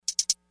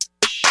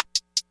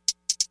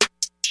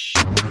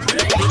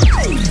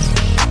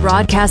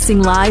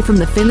Broadcasting live from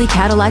the Finley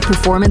Cadillac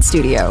Performance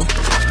Studio.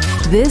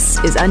 This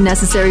is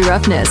Unnecessary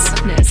Roughness.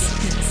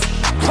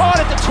 Caught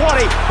at the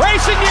 20,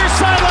 racing near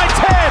sideline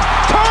 10,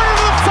 corner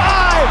to the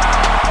 5,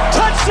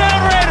 touchdown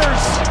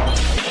Raiders.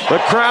 The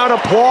crowd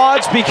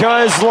applauds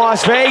because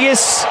Las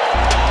Vegas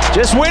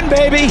just win,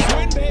 baby.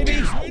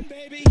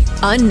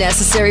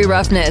 Unnecessary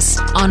Roughness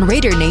on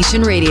Raider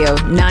Nation Radio,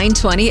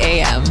 920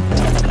 AM.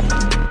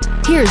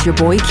 Here's your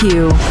boy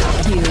Q.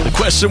 The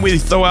question we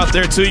throw out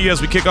there to you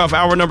as we kick off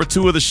hour number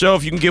 2 of the show,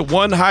 if you can get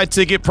one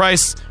high-ticket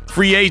price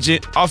free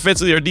agent,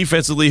 offensively or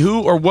defensively,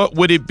 who or what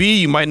would it be?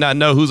 You might not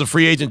know who's a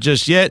free agent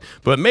just yet,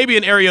 but maybe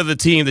an area of the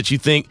team that you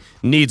think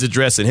needs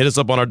addressing. Hit us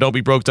up on our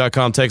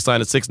don'tbebroke.com text line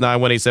at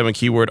 69187,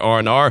 keyword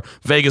R&R.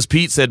 Vegas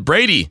Pete said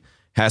Brady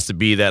has to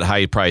be that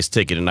high-price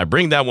ticket. And I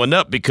bring that one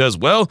up because,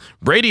 well,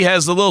 Brady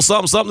has a little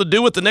something to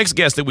do with the next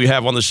guest that we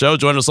have on the show.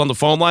 Joining us on the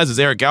phone lines is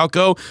Eric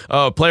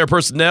Galko, player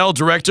personnel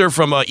director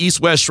from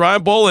East-West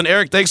Shrine Bowl. And,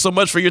 Eric, thanks so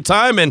much for your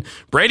time. And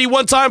Brady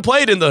one time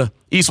played in the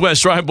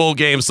East-West Shrine Bowl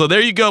game. So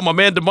there you go. My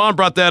man Damon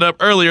brought that up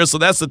earlier, so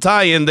that's the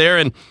tie-in there.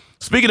 And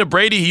speaking of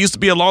Brady, he used to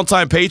be a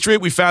longtime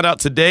Patriot. We found out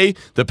today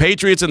the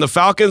Patriots and the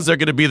Falcons, they're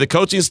going to be the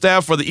coaching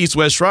staff for the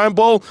East-West Shrine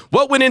Bowl.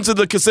 What went into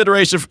the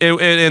consideration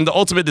and the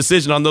ultimate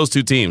decision on those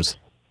two teams?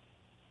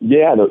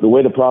 Yeah, the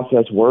way the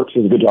process works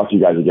is good to talk to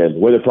you guys again. The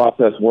way the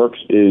process works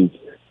is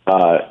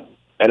the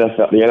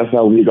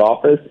NFL league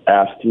office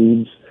asks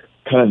teams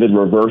kind of in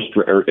reverse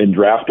or in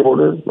draft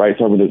order, right?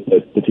 Starting with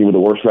the team with the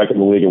worst record in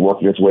the league and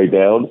working its way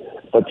down.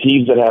 But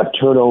teams that have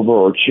turnover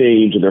or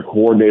change in their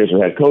coordinators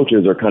or head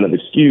coaches are kind of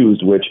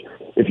excused, which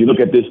if you look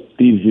at this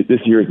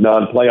year's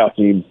non-playoff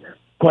teams,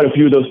 quite a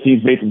few of those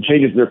teams made some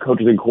changes in their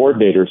coaches and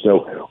coordinators.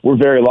 So we're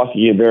very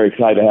lucky and very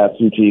excited to have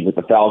two teams like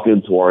the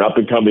Falcons, who are an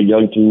up-and-coming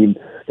young team,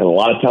 and a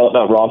lot of talent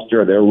on that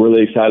roster. They're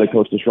really excited to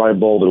coach the Shrine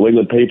Bowl. The New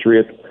England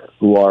Patriots,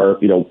 who are,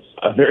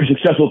 a very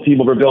successful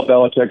team over Bill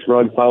Belichick's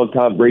run, found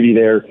Tom Brady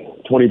there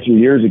 22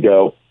 years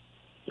ago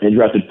and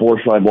drafted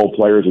 4 Shrine Bowl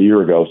players a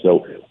year ago.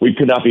 So we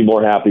could not be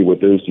more happy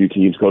with those two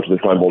teams coaching the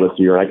Shrine Bowl this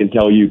year. And I can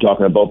tell you,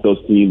 talking about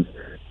those teams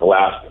the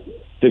last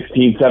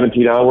 16,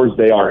 17 hours,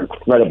 they are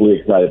incredibly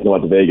excited to go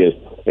out to Vegas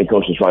and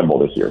coach the Shrine Bowl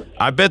this year.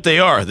 I bet they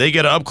are. They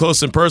get an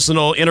up-close and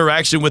personal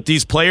interaction with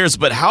these players.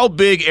 But how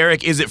big,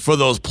 Eric, is it for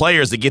those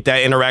players to get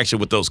that interaction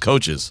with those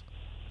coaches?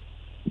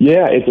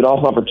 Yeah, it's an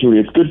awesome opportunity.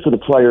 It's good for the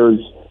players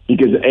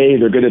because, A,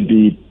 they're going to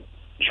be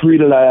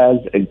treated as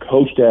and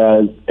coached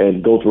as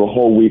and go through a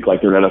whole week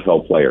like they're an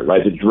NFL player,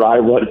 right? It's a dry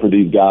run for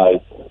these guys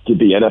to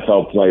be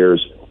NFL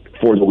players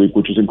for the week,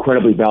 which is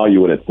incredibly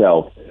valuable in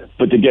itself.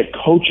 But to get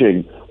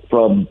coaching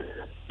from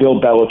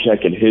Bill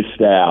Belichick and his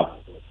staff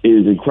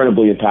is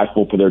incredibly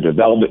impactful for their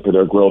development, for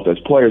their growth as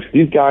players.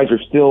 These guys are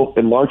still,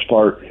 in large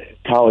part,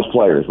 college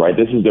players, right?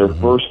 This is their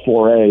first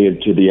foray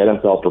into the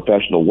NFL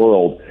professional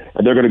world,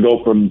 and they're going to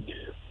go from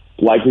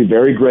likely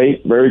very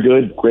great, very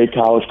good, great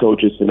college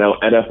coaches to now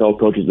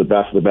NFL coaches, the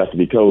best of the best to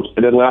be coached.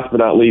 And then last but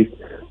not least,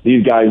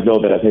 these guys know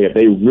that if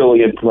they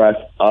really impress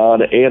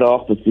on and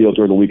off the field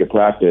during the week of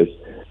practice,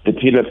 the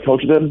team that's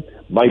coaching them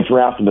might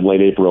draft them in late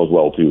April as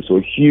well, too. So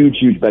a huge,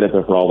 huge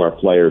benefit for all of our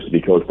players to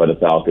be coached by the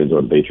Falcons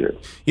or the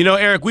Patriots.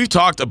 Eric, we've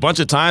talked a bunch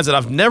of times that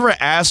I've never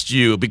asked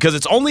you, because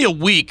it's only a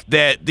week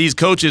that these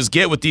coaches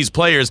get with these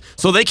players,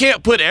 so they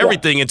can't put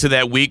everything into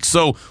that week.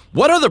 So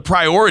what are the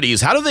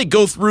priorities? How do they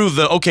go through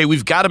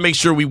we've got to make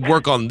sure we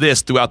work on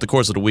this throughout the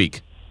course of the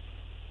week?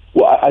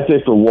 Well, I'd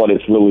say for one,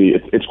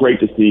 it's great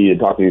to see and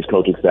talk to these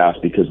coaching staffs,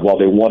 because while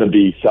they want to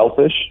be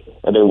selfish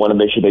and they want to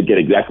make sure they get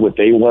exactly what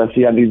they want to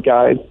see on these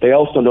guys, they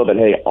also know that,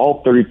 hey,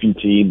 all 32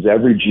 teams,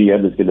 every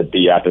GM is going to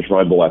be at the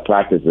Shrine Bowl at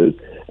practices,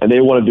 and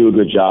they want to do a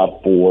good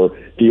job for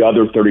the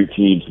other 30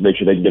 teams to make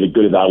sure they can get a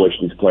good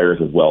evaluation of these players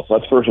as well. So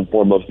that's first and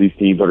foremost. These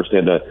teams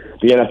understand that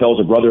the NFL is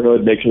a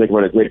brotherhood, make sure they can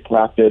run a great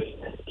practice,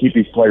 keep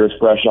these players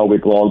fresh all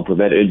week long,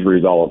 prevent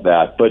injuries, all of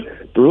that. But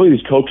really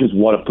these coaches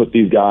want to put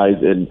these guys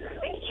in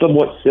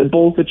somewhat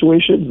simple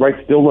situations, right?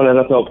 Still run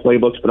NFL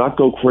playbooks, but not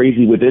go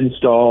crazy with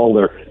install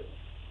or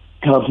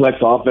complex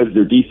offense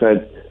or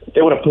defense.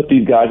 They want to put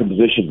these guys in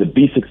position to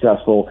be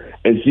successful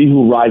and see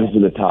who rises to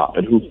the top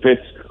and who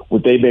fits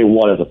what they may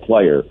want as a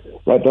player,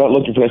 right? They're not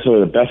looking for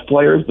necessarily the best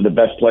players, but the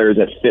best players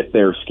that fit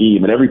their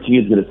scheme, and every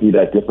team is going to see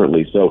that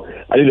differently. So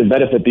I think the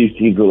benefit these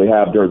teams really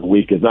have during the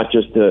week is not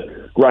just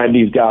to grind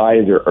these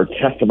guys or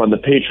test them on the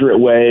Patriot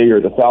way or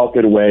the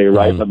Falcon way,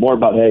 right? But more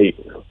about, hey,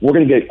 we're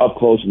going to get up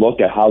close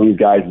look at how these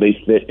guys may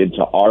fit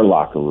into our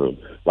locker room,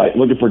 right?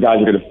 Looking for guys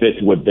who are going to fit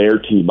to what their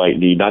team might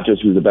need, not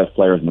just who the best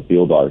players in the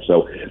field are.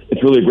 So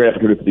it's really a great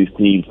opportunity for these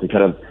teams to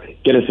kind of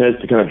get a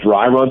sense to kind of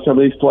dry run some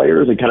of these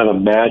players and kind of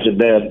imagine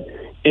them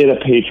in a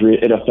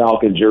Patriot, in a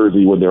Falcon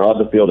jersey when they're on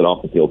the field and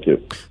off the field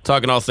too.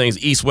 Talking all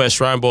things East-West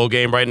Shrine Bowl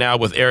game right now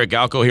with Eric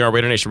Galko here on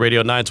Raider Nation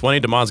Radio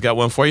 920. Damon's got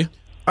one for you.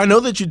 I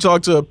know that you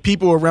talk to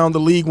people around the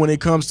league when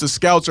it comes to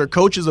scouts or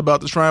coaches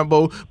about the Shrine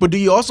Bowl, but do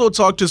you also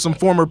talk to some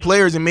former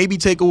players and maybe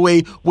take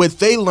away what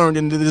they learned,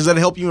 and does that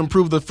help you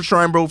improve the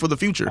Shrine Bowl for the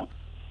future?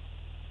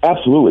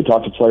 Absolutely.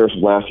 Talked to players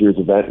from last year's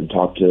event and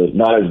talked to,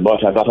 not as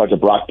much, I've not talked to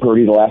Brock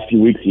Purdy the last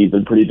few weeks. He's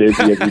been pretty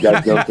busy, as you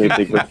guys know, same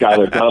thing with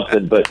Skylar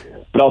Thompson. But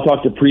I'll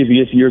talk to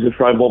previous years of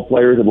Shrine Bowl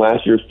players and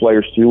last year's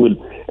players too.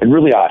 And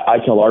really, I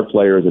tell our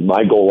players, and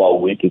my goal all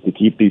week is to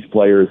keep these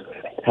players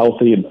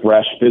healthy and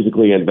fresh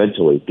physically and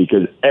mentally,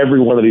 because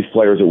every one of these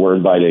players that we're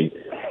inviting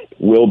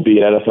will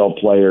be an NFL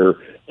player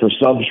for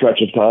some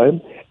stretch of time.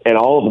 And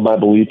all of them, I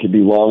believe, can be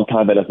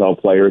long-time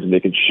NFL players, and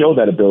they can show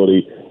that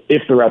ability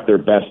if they're at their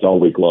best all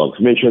week long.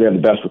 So make sure they have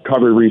the best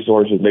recovery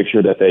resources, make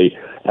sure that they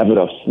have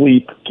enough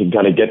sleep, can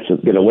kind of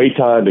get away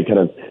time and kind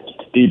of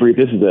debrief.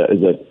 This is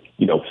a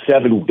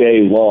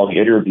 7-day long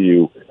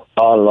interview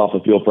on and off the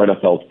field for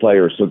NFL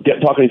players. So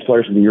talking to these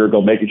players from a year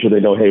ago, making sure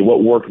they know, hey,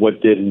 what worked, what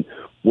didn't,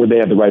 when they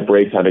have the right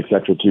break time, et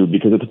cetera, too,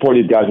 because at the point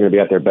these guys are going to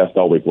be at their best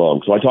all week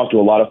long. So I talk to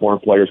a lot of foreign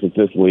players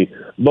consistently,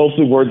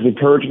 mostly words of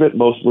encouragement,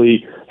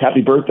 mostly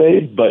happy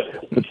birthday, but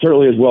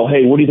certainly as well,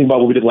 hey, what do you think about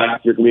what we did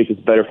last year? Can we make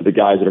this better for the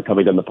guys that are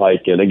coming down the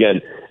pike? And again,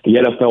 the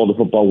NFL and the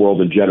football world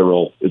in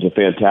general is a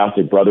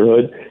fantastic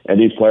brotherhood, and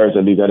these players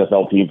and these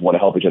NFL teams want to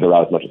help each other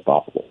out as much as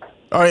possible.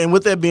 All right, and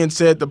with that being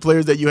said, the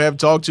players that you have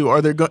talked to,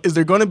 is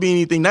there going to be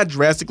anything not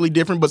drastically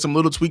different, but some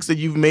little tweaks that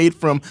you've made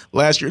from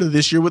last year to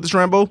this year with the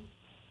Shrine Bowl?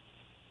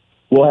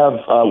 We'll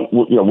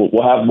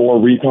have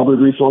more recovered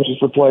resources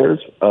for players,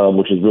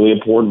 which is really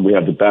important. We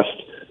have the best,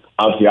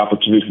 obviously,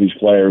 opportunities for these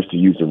players to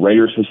use the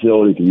Raiders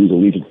facility, to use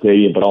Allegiant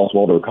Stadium, but also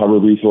all the recovery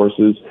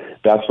resources.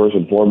 That's first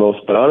and foremost.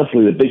 But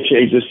honestly, the big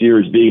change this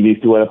year is being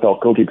these two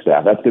NFL coaching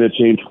staff. That's going to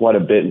change quite a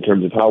bit in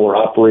terms of how we're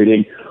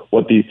operating,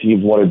 what these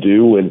teams want to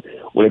do, and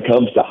when it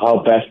comes to how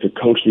best to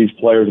coach these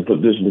players and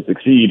put positions to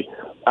succeed,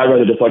 I'd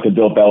rather deflect to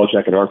Bill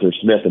Belichick and Arthur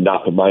Smith and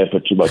not put my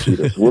input too much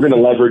either. So we're going to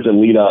leverage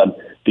and lean on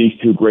these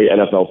two great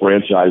NFL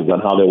franchises on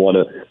how they want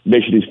to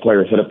make sure these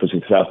players set up for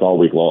success all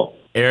week long.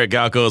 Eric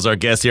Galko is our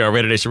guest here on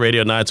Raider Nation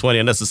Radio 920.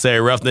 Unnecessary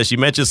Roughness. You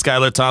mentioned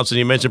Skylar Thompson.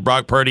 You mentioned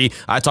Brock Purdy.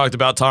 I talked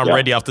about Tom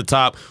Brady off the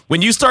top.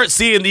 When you start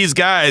seeing these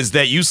guys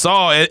that you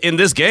saw in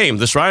this game,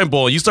 the Shrine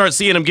Bowl, you start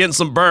seeing them getting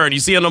some burn. You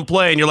see them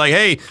play, and you're like,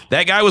 hey,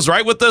 that guy was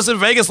right with us in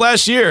Vegas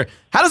last year.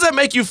 How does that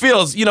make you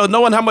feel,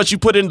 knowing how much you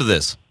put into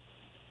this?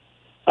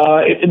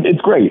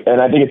 It's great,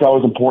 and I think it's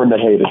always important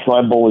that, hey, the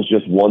Shrine Bowl is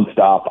just one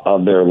stop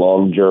on their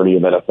long journey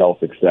of NFL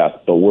success.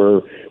 But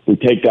we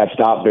take that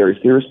stop very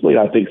seriously, and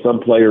I think some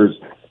players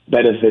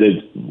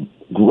benefited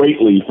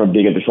greatly from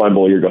being at the Shrine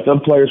Bowl a year ago.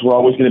 Some players were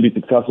always going to be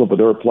successful, but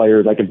there were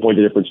players, I can point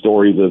to different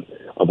stories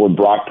of when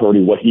Brock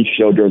Purdy, what he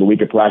showed during the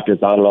week of practice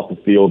on and off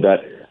the field that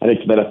I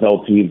think some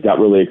NFL teams got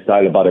really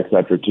excited about, et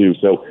cetera, too.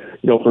 So,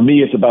 for me,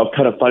 it's about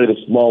kind of finding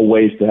the small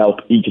ways to help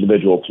each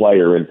individual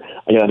player. And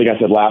again, I think I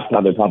said last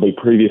time and probably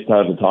previous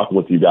times in talking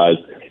with you guys,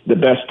 the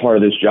best part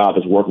of this job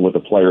is working with the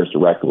players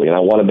directly. And I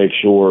want to make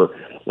sure,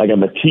 like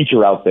I'm a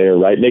teacher out there,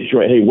 right? Make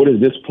sure, hey, what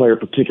does this player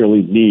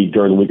particularly need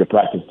during the week of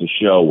practice to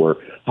show? Or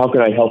how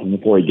can I help him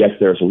before he gets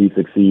there so he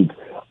succeeds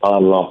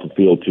on and off the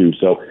field too?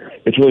 So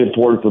it's really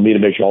important for me to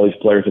make sure all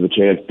these players have a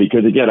chance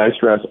because, again, I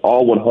stress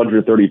all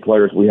 130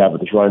 players we have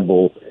at the Shrine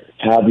Bowl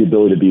have the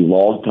ability to be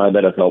long-time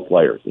NFL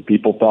players. If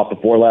people thought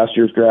before last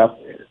year's draft,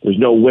 there's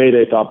no way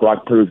they thought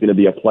Brock Purdy was going to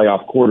be a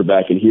playoff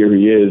quarterback, and here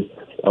he is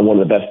on one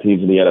of the best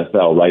teams in the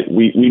NFL, right?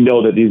 We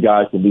know that these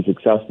guys can be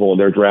successful in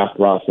their draft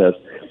process.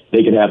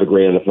 They can have a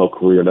great NFL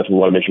career, and that's what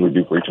we want to make sure we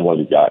do for each one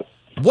of these guys.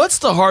 What's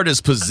the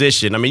hardest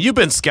position? I mean, you've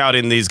been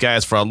scouting these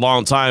guys for a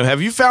long time.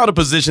 Have you found a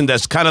position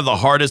that's kind of the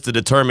hardest to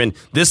determine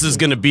this is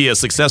going to be a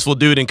successful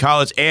dude in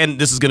college and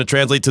this is going to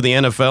translate to the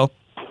NFL?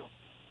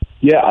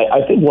 Yeah,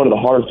 I think one of the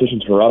hardest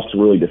positions for us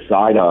to really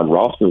decide on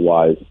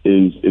roster-wise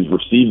is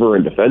receiver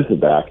and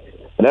defensive back.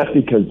 And that's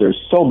because there's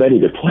so many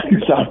good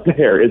players out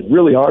there. It's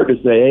really hard to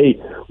say,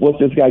 hey, what's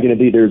this guy going to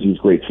be? There's these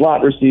great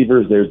slot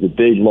receivers. There's the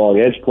big, long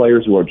edge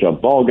players who are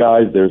jump ball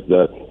guys. There's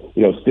the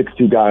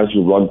 6'2" guys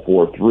who run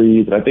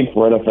 4.3s. And I think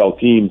for NFL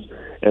teams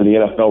and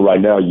the NFL right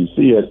now, you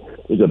see it,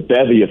 there's a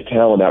bevy of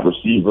talent at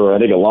receiver. I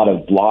think a lot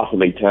of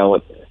blossoming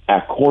talent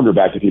at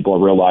cornerback that people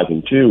are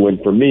realizing too.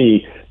 And for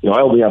me,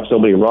 I only have so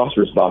many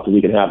roster spots that we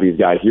can have these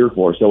guys here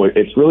for. So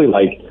it's really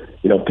like,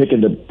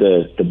 picking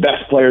the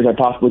best players I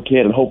possibly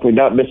can and hopefully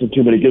not missing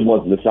too many good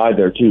ones on the side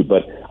there too.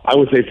 But I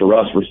would say for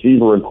us,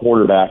 receiver and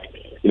cornerback,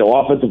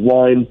 offensive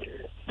line,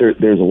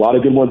 there's a lot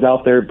of good ones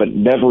out there, but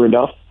never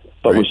enough.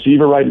 But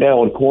receiver right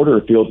now and corner,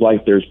 it feels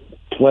like there's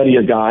plenty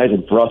of guys.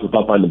 And for us, it's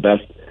about finding the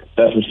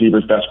best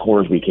receivers, best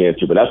corners we can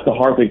too. But that's the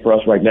hard thing for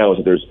us right now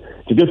is that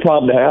it's a good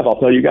problem to have, I'll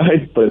tell you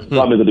guys, but the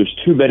problem is that there's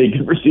too many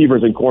good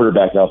receivers and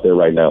cornerbacks out there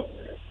right now.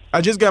 I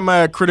just got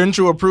my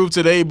credential approved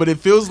today, but it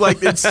feels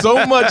like it's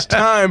so much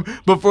time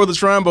before the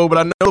Shrine Bowl, but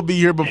I know it'll be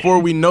here before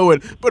we know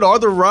it. But are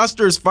the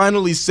rosters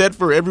finally set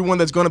for everyone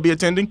that's going to be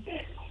attending?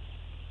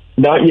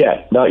 Not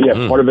yet.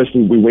 Part of it is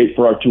we wait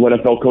for our two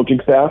NFL coaching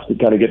staffs to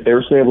kind of get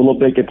their say a little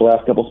bit, get the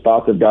last couple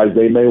spots of guys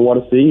they may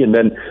want to see. And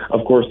then,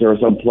 of course, there are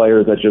some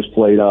players that just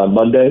played on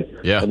Monday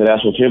in the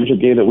national championship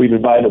game that we've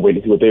invited to wait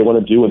to see what they want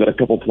to do. And then a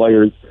couple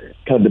players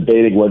kind of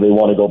debating whether they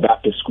want to go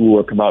back to school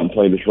or come out and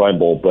play the Shrine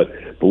Bowl. But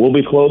we'll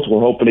be close. We're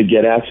hoping to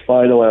get as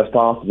final as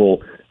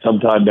possible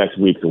sometime next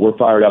week. So we're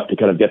fired up to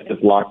kind of get this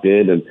locked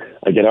in. And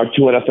again, our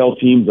two NFL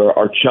teams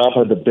are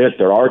chomping at the bit.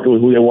 They're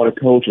arguing who they want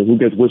to coach and who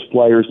gets which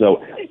players.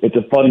 So it's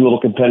a fun little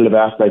competitive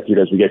aspect here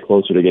as we get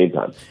closer to game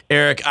time.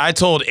 Eric, I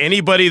told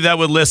anybody that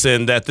would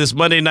listen that this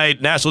Monday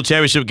night national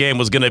championship game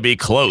was going to be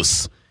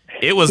close.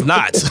 It was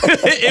not.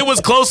 It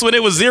was close when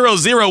it was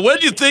 0-0. What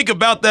did you think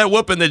about that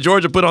whooping that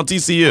Georgia put on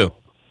TCU?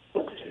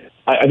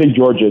 I think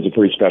Georgia is a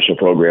pretty special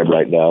program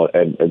right now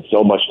and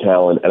so much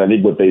talent. And I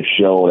think what they've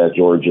shown at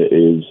Georgia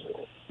is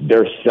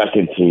their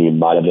second team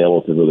might have been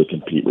able to really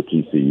compete with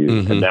TCU.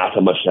 Mm-hmm. And that's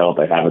how much talent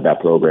they have with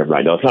that program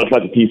right now. It's not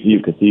about the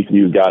TCU because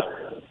TCU's got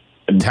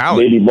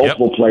talent. Maybe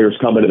multiple players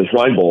coming to the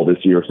Shrine Bowl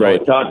this year. So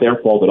It's not their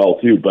fault at all,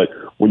 too. But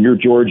when you're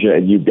Georgia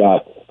and you've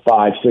got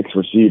 5-6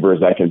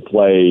 receivers that can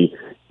play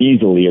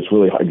easily, it's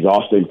really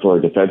exhausting for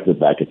a defensive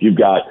back. If you've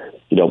got,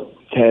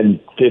 10,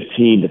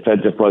 15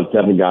 defensive front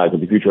seven guys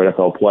with the future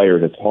NFL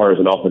players, it's hard as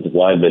an offensive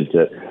lineman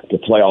to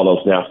play all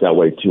those snaps that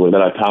way, too. And then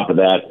on top of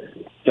that,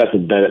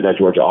 Stetson Bennett and that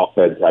Georgia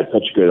offense had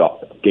such a good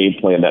game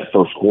plan that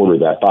first quarter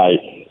that by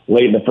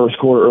late in the first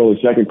quarter, early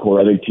second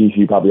quarter, I think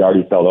TCU probably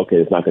already felt,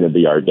 okay, it's not going to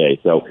be our day.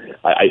 So,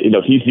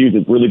 TCU is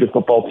a really good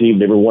football team.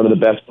 They were one of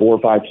the best 4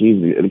 or 5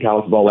 teams in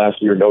college football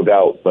last year, no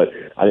doubt. But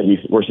I think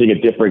we're seeing a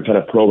different kind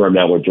of program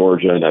now with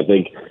Georgia, and I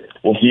think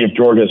we'll see if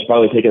Georgia has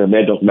finally taken a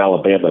mantle from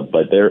Alabama.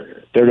 But they're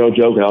no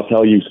joke, and I'll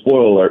tell you,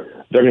 spoiler alert,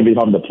 they're going to be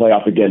probably in the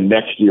playoff again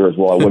next year as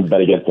well. I wouldn't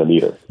bet against them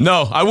either.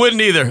 No, I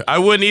wouldn't either.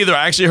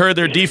 I actually heard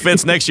their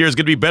defense next year is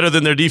going to be better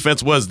than their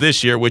defense was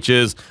this year, which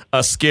is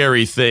a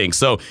scary thing.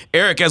 So,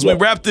 Eric, as we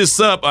wrap this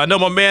up, I know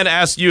my man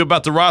asked you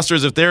about the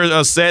rosters, if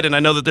they're set, and I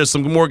know that there's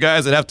some more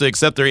guys that have to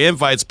accept their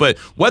invites, but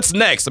what's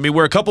next? I mean,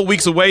 we're a couple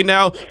weeks away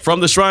now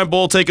from the Shrine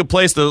Bowl taking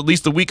place, at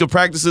least the week of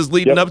practices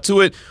leading up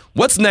to it.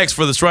 What's next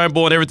for the Shrine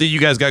Bowl and everything you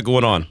guys got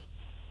going on?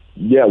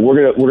 Yeah,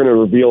 we're gonna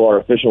reveal our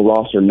official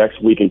roster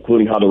next week,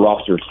 including how the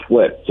roster is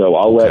split. So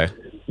I'll let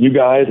you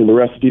guys and the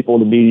rest of the people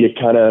in the media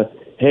kind of,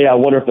 hey, I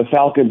wonder if the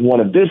Falcons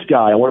wanted this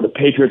guy. I wonder if the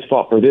Patriots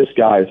fought for this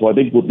guy. So I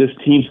think this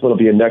team split will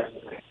be a next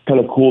kind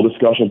of cool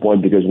discussion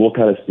point because we'll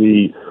kind of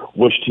see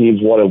which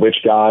teams wanted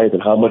which guys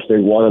and how much they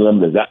wanted them.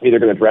 Does that mean they're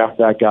going to draft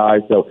that guy?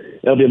 So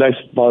it'll be a nice,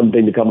 fun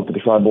thing to come up with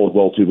the Shrine Bowl as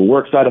well, too. But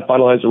we're excited to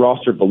finalize the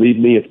roster. Believe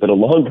me, it's been a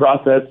long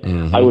process.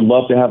 Mm-hmm. I would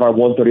love to have our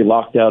 130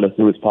 locked down as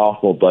soon as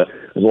possible, but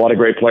there's a lot of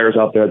great players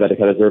out there that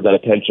kind of deserve that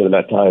attention and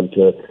that time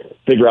to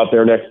figure out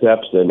their next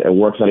steps, and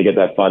we're excited to get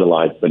that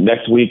finalized. But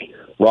next week,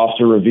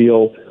 roster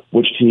reveal,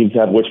 which teams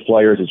have which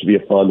players. It should be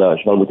a fun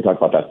week to talk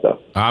about that stuff.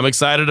 I'm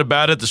excited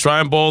about it. The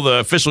Shrine Bowl, the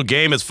official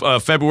game is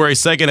February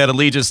 2nd at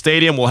Allegiant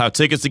Stadium. We'll have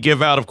tickets to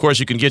give out. Of course,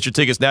 you can get your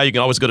tickets now. You can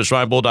always go to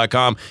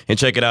ShrineBowl.com and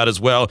check it out as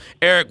well.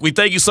 Eric, we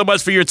thank you so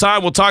much for your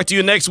time. We'll talk to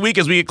you next week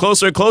as we get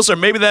closer and closer.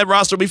 Maybe that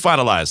roster will be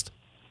finalized.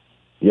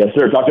 Yes,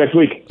 sir. Talk next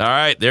week. All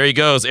right, there he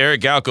goes.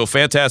 Eric Galko,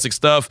 fantastic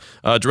stuff.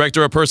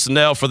 Director of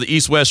Personnel for the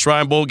East-West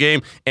Shrine Bowl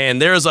game.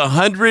 And there's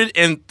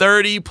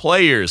 130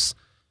 players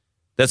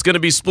that's going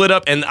to be split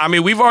up. And, I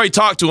mean, we've already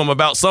talked to them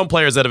about some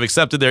players that have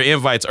accepted their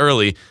invites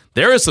early.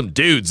 There are some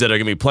dudes that are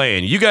going to be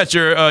playing. You got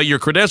your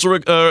credential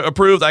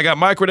approved. I got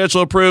my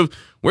credential approved.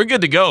 We're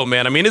good to go,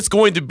 man. I mean, it's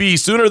going to be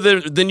sooner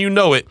than you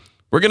know it.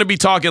 We're going to be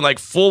talking like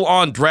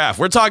full-on draft.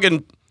 We're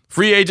talking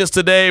free agents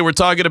today. We're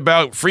talking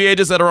about free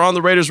agents that are on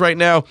the Raiders right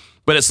now.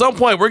 But at some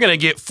point, we're going to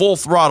get full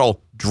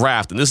throttle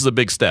draft, and this is a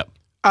big step.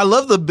 I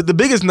love the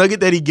biggest nugget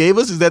that he gave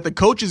us is that the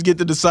coaches get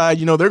to decide,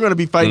 they're going to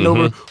be fighting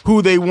over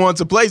who they want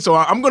to play. So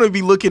I'm going to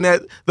be looking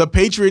at the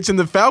Patriots and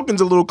the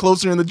Falcons a little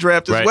closer in the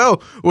draft as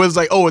well. Where it's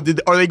like, are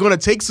they going to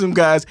take some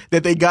guys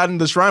that they got in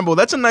the Shrine Bowl?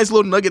 That's a nice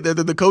little nugget that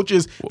the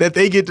coaches, that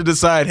they get to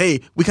decide,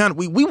 hey,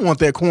 we want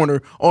that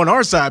corner on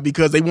our side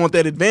because they want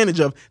that advantage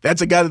of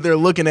that's a guy that they're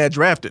looking at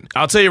drafting.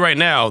 I'll tell you right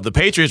now, the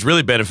Patriots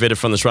really benefited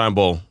from the Shrine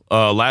Bowl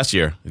last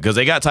year because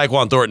they got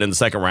Tyquan Thornton in the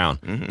second round,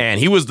 and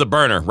he was the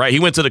burner, right? He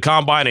went to the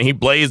combine and he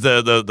blazed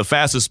the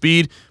fastest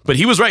speed, but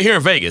he was right here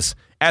in Vegas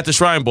at the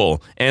Shrine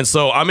Bowl. And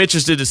so I'm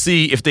interested to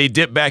see if they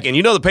dip back. And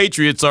the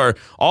Patriots are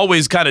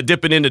always kind of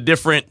dipping into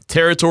different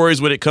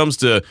territories when it comes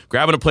to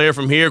grabbing a player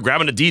from here,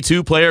 grabbing a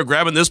D2 player,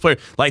 grabbing this player.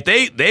 Like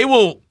they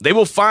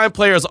will find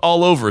players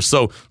all over.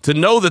 So to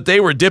know that they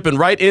were dipping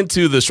right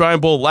into the Shrine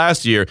Bowl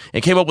last year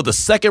and came up with a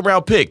second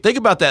round pick. Think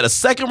about that, a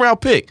second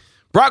round pick.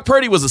 Brock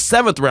Purdy was a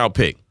 7th round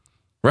pick.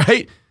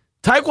 Right?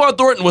 Tyquan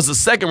Thornton was a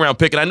 2nd round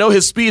pick, and I know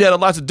his speed had a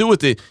lot to do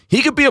with it.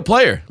 He could be a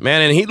player,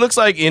 man, and he looks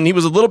like, and he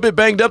was a little bit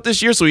banged up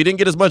this year, so he didn't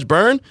get as much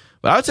burn.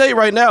 But I'll tell you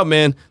right now,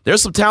 man,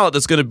 there's some talent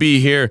that's going to be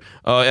here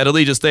at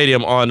Allegiant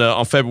Stadium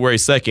on February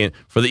 2nd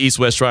for the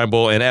East-West Shrine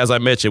Bowl. And as I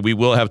mentioned, we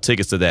will have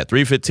tickets to that.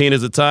 3:15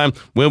 is the time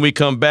when we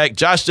come back.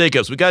 Josh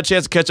Jacobs, we got a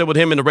chance to catch up with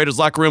him in the Raiders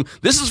locker room.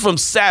 This is from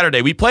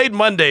Saturday. We played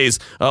Monday's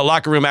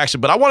locker room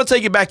action, but I want to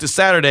take you back to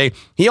Saturday.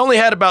 He only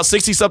had about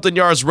 60-something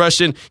yards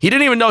rushing. He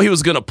didn't even know he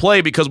was going to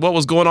play because what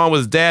was going on with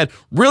his dad.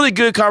 Really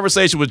good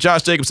conversation with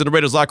Josh Jacobs in the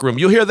Raiders locker room.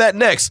 You'll hear that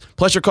next.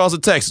 Plus your calls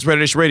and texts. It's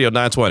Raider Nation Radio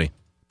 920.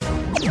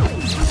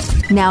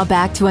 Now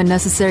back to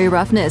Unnecessary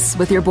Roughness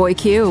with your boy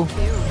Q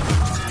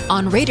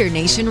on Raider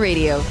Nation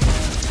Radio.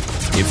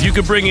 If you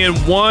could bring in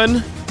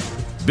one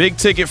big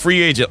ticket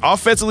free agent,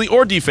 offensively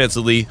or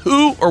defensively,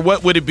 who or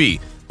what would it be?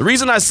 The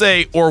reason I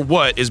say or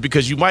what is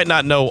because you might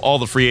not know all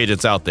the free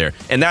agents out there,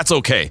 and that's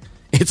okay.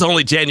 It's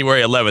only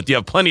January 11th. You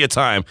have plenty of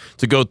time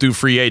to go through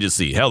free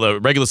agency. Hell, the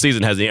regular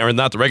season hasn't, or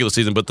not the regular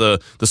season, but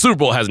the Super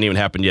Bowl hasn't even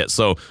happened yet.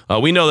 So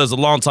we know there's a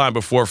long time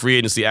before free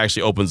agency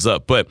actually opens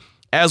up. But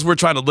as we're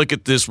trying to look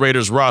at this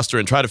Raiders roster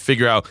and try to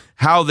figure out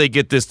how they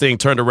get this thing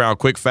turned around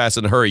quick, fast,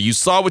 and hurry, you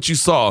saw what you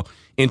saw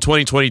in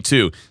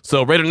 2022.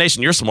 So Raider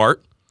Nation, you're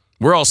smart.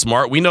 We're all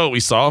smart. We know what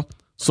we saw.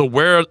 So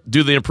where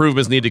do the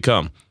improvements need to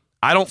come?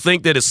 I don't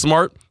think that it's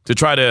smart to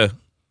try to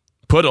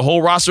put a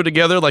whole roster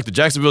together like the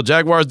Jacksonville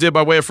Jaguars did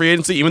by way of free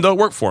agency, even though it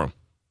worked for them.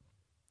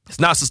 It's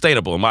not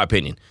sustainable, in my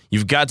opinion.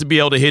 You've got to be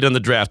able to hit on the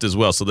draft as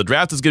well. So the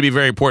draft is going to be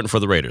very important for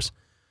the Raiders.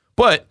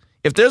 But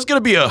if there's going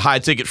to be a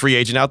high-ticket free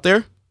agent out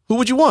there, who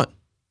would you want?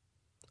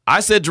 I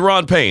said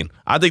Jerron Payne.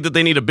 I think that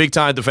they need a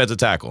big-time defensive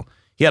tackle.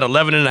 He had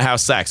 11.5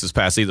 sacks this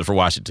past season for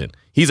Washington.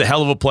 He's a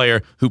hell of a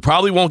player who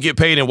probably won't get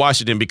paid in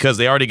Washington because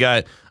they already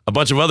got a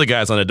bunch of other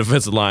guys on the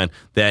defensive line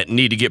that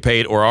need to get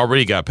paid or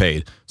already got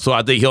paid. So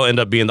I think he'll end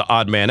up being the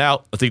odd man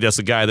out. I think that's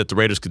a guy that the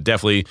Raiders could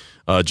definitely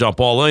jump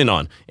all in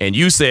on. And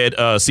you said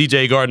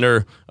C.J.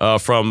 Gardner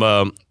from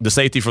the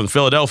safety from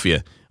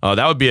Philadelphia.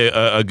 That would be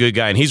a good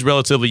guy, and he's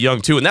relatively young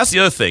too. And that's the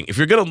other thing. If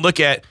you're going to look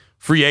at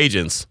free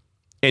agents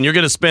and you're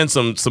going to spend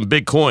some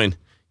big coin,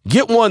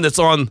 get one that's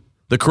on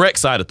the correct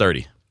side of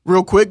 30.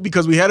 Real quick,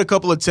 because we had a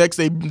couple of texts.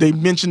 They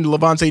mentioned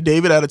Levante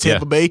David out of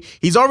Tampa Bay.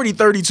 He's already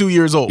 32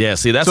 years old. Yeah,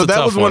 see, that's so a that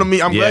tough was one of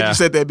me. I'm glad you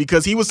said that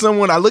because he was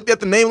someone I looked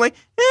at the name like,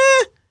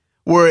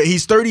 where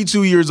he's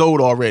 32 years old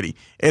already.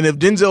 And if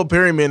Denzel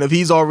Perryman, if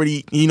he's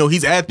already,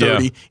 he's at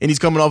 30 and he's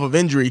coming off of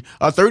injury,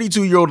 a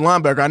 32-year-old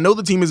linebacker, I know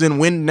the team is in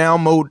win now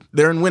mode.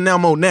 They're in win now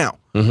mode now.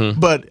 Mm-hmm.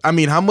 But, I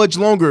mean, how much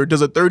longer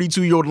does a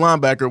 32-year-old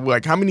linebacker,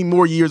 like how many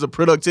more years of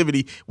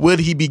productivity would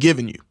he be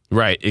giving you?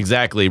 Right,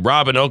 exactly.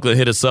 Rob in Oakland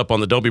hit us up on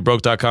the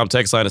don'tbebroke.com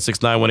text line at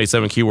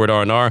 69187 keyword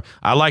R&R.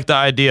 I like the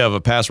idea of a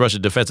pass rush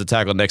and defensive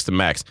tackle next to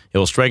Max. It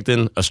will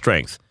strengthen a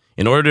strength.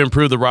 In order to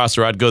improve the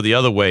roster, I'd go the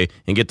other way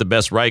and get the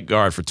best right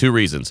guard for two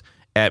reasons.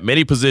 At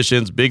many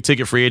positions,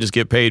 big-ticket free agents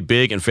get paid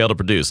big and fail to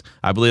produce.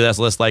 I believe that's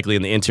less likely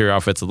in the interior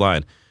offensive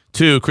line.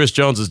 2, Chris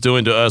Jones is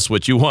doing to us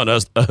what you want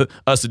us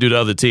to do to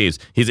other teams.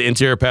 He's an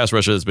interior pass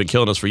rusher that's been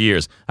killing us for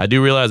years. I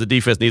do realize the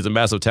defense needs a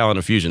massive talent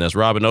infusion. That's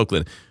Rob in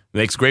Oakland.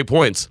 Makes great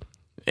points.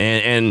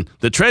 And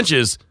the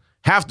trenches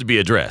have to be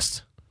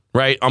addressed,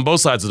 right, on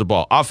both sides of the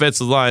ball,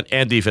 offensive line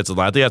and defensive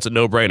line. I think that's a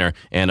no-brainer.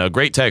 And a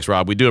great text,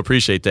 Rob. We do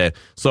appreciate that.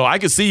 So I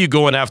could see you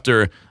going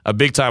after a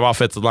big-time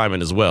offensive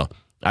lineman as well.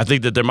 I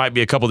think that there might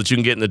be a couple that you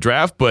can get in the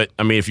draft, but,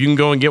 I mean, if you can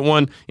go and get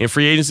one in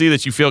free agency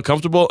that you feel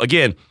comfortable,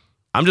 again,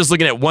 I'm just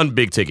looking at one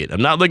big ticket.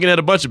 I'm not looking at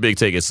a bunch of big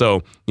tickets.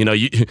 So,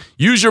 you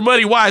use your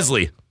money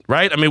wisely,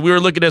 right? I mean, we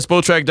were looking at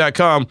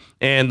Spotrac.com,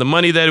 and the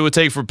money that it would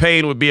take for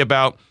Payne would be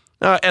about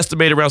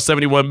estimated around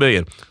 $71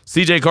 million.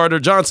 C.J.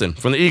 Gardner-Johnson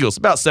from the Eagles,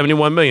 about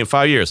 $71 million,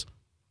 5 years.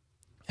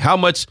 How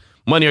much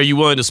money are you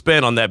willing to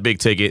spend on that big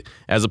ticket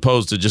as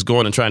opposed to just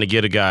going and trying to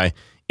get a guy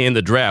in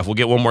the draft? We'll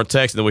get one more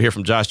text, and then we'll hear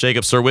from Josh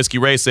Jacobs. Sir Whiskey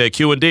Ray said,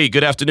 Q&D,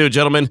 good afternoon,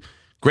 gentlemen.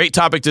 Great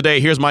topic today.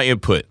 Here's my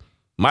input.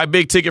 My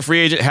big ticket free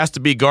agent has to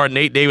be guard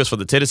Nate Davis for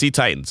the Tennessee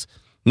Titans.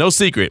 No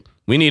secret,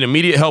 we need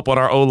immediate help on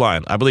our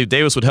O-line. I believe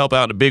Davis would help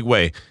out in a big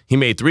way. He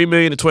made $3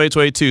 million in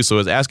 2022, so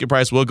his asking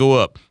price will go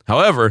up.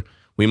 However,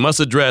 we must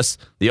address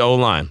the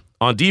O-line.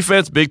 On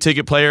defense, big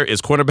ticket player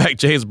is cornerback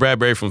James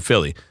Bradbury from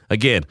Philly.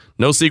 Again,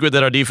 no secret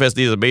that our defense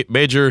needs a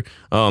major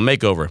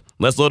makeover.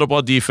 Let's load up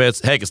on defense.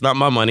 Heck, it's not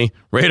my money.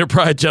 Raider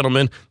pride,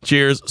 gentlemen.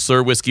 Cheers,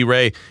 Sir Whiskey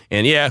Ray.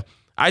 And yeah,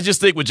 I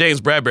just think with James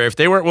Bradbury, if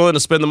they weren't willing to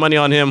spend the money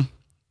on him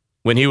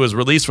when he was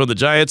released from the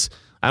Giants,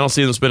 I don't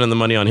see them spending the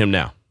money on him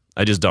now.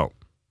 I just don't.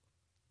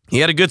 He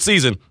had a good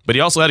season, but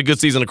he also had a good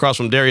season across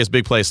from Darius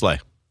Big Play Slay.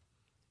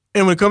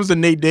 And when it comes to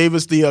Nate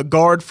Davis, the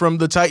guard from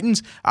the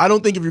Titans, I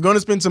don't think if you're going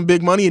to spend some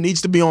big money, it needs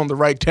to be on the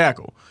right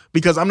tackle.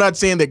 Because I'm not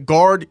saying that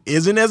guard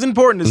isn't as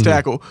important as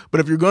tackle,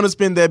 but if you're going to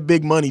spend that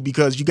big money,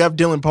 because you got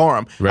Dylan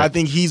Parham, right. I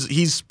think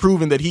he's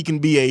proven that he can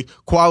be a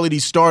quality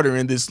starter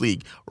in this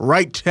league.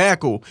 Right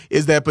tackle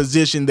is that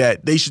position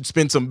that they should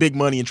spend some big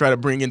money and try to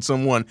bring in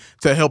someone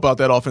to help out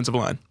that offensive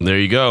line. There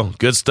you go.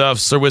 Good stuff.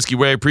 Sir Whiskey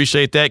Ray,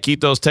 appreciate that.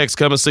 Keep those texts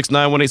coming,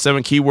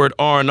 69187, keyword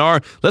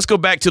R&R. Let's go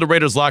back to the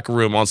Raiders locker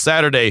room. On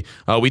Saturday,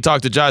 we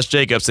talked to Josh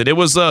Jacobs, and it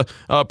was a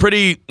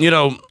pretty,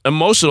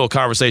 emotional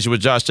conversation with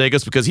Josh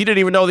Jacobs because he didn't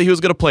even know that he was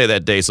going to play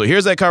that day. So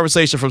here's that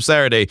conversation from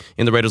Saturday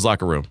in the Raiders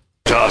locker room.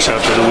 Josh,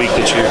 after the week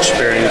that you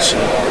experienced,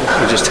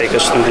 you just take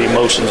us through the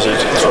emotions.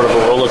 It's sort of a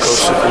roller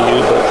coaster for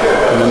you,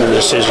 and then the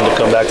decision to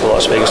come back to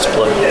Las Vegas to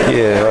play.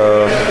 Yeah,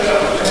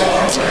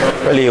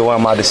 really it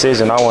wasn't my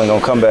decision. I wasn't going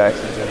to come back.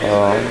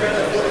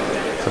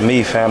 For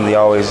me, family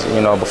always,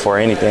 before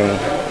anything,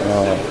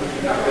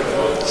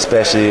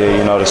 especially,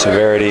 the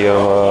severity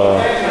of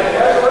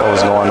what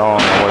was going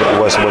on,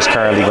 what's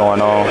currently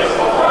going on.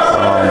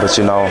 But,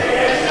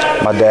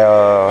 my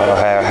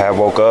dad had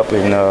woke up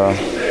and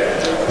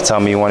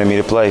told me he wanted me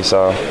to play,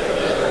 so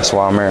that's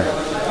why I'm here.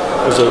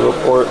 There's a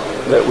report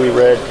that we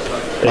read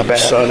Your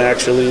son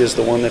actually is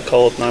the one that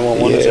called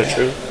 911. Is that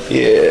true?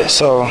 Yeah.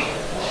 So,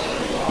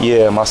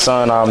 yeah, my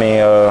son. I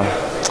mean,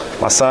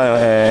 my son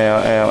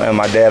and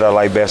my dad are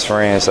like best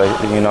friends.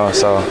 Like, you know,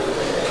 so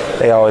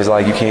they always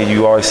like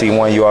you always see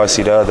one, you always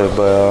see the other.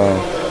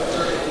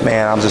 But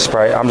man, I'm just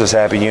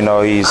happy. You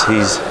know, he's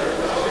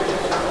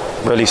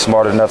really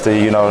smart enough to,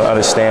 you know,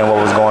 understand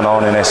what was going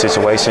on in that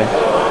situation.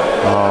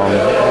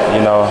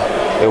 You know,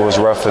 it was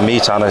rough for me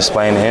trying to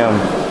explain to him,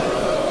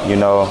 you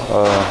know,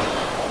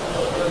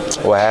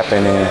 what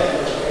happened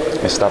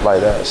and stuff like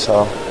that.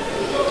 So,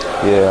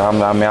 yeah,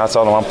 I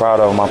told him I'm proud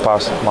of him. My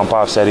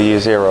pops said he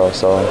is hero.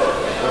 So,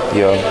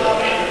 yeah.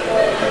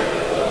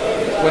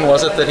 When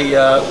was it that he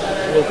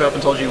woke up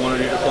and told you he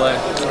wanted you to play?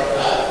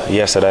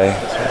 Yesterday.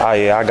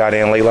 I got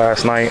in late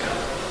last night.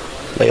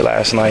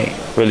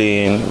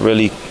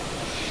 Really.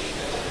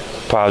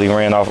 Probably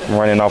running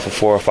off of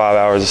 4 or 5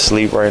 hours of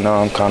sleep right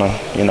now. I'm kind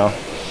of, you know,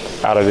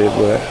 out of it,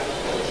 but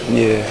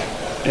yeah.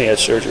 And he had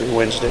surgery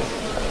Wednesday.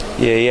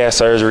 Yeah, he had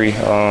surgery.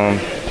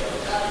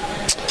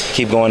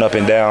 Keep going up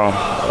and down.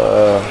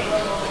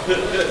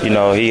 You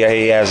know, he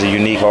has a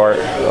unique heart.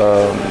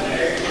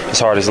 His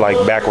heart is like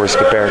backwards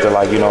compared to,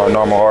 like, you know, a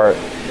normal heart.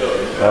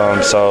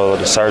 So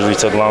the surgery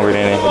took longer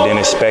than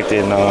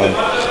expected,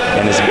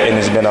 and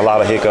it's been a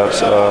lot of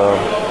hiccups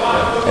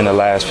in the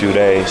last few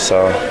days.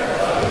 So,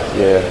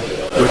 yeah.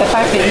 The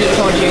fact that he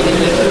told you that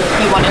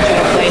he wanted you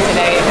to play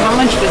today, how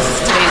much was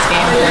today's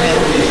game for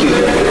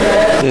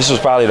him? This was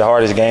probably the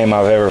hardest game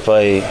I've ever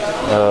played.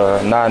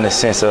 Not in the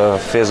sense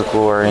of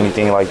physical or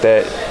anything like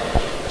that,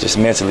 just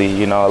mentally,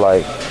 you know,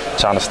 like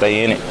trying to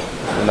stay in it,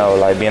 you know,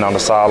 like being on the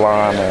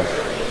sideline and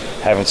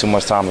having too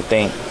much time to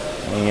think,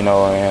 you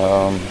know,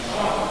 and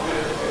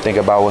think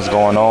about what's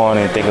going on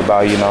and think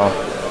about, you know,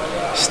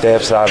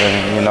 steps out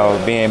and, you know,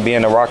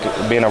 being a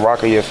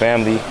rock of your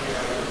family.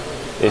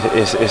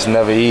 It's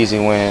never easy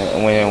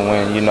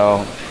when you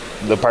know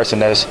the person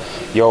that's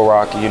your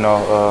rock, you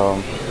know,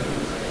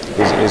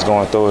 is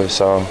going through it.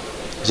 So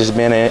it's just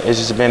been an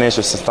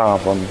interesting time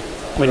for me.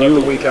 When you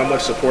the week, how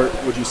much support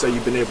would you say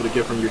you've been able to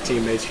get from your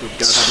teammates who've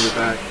got having your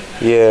back?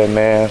 Yeah,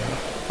 man.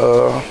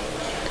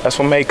 That's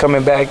what made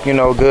coming back, you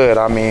know, good.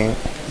 I mean,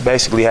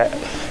 basically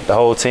the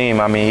whole team.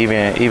 I mean,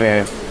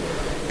 even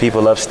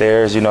people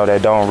upstairs, you know,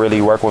 that don't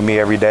really work with me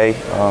every day.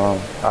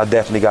 I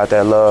definitely got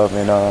that love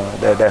and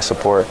that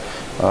support.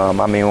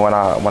 I mean, when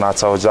I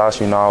told Josh,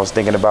 you know, I was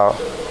thinking about,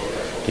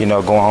 you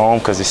know, going home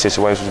because the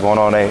situation was going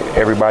on.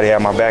 Everybody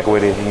had my back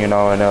with it, you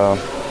know,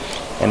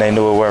 and they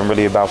knew it wasn't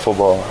really about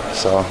football.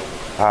 So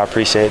I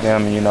appreciate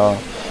them, you know.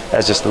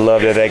 That's just the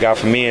love that they got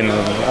for me, and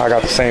I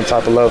got the same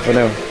type of love for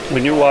them.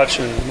 When you're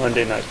watching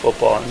Monday Night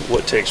Football and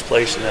what takes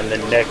place, and then the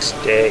next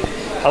day,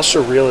 how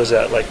surreal is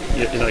that? Like,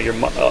 you know,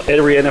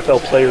 every NFL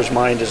player's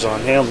mind is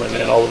on Hamlin,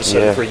 and all of a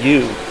sudden for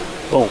you,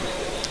 boom.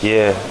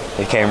 Yeah,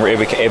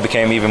 it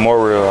became even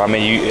more real. I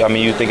mean,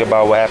 you think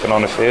about what happened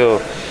on the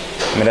field.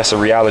 I mean, that's a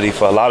reality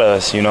for a lot of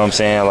us. You know what I'm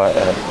saying? Like,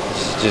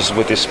 just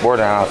with this sport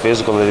and how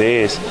physical it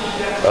is.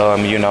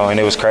 You know, and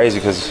it was crazy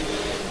because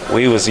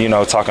we was, you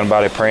know, talking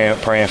about it,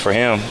 praying for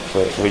him,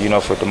 for you know,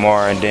 for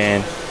tomorrow, and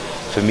then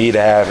for me to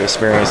have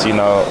experience, you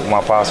know, my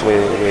pops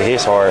with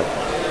his heart.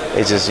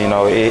 It just, you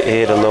know, it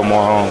hit a little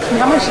more home.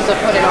 How much does it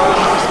put it all in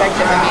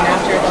perspective? I mean,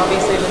 after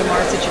obviously the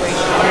Lamar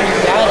situation and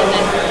your dad, and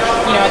then,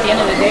 you know, at the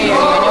end of the day, I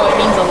mean, I know it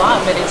means a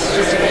lot, but it's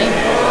just a game.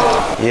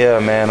 Yeah,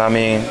 man. I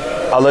mean,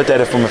 I looked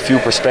at it from a few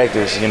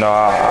perspectives. You know,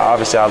 I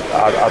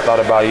thought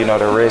about, you know,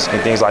 the risk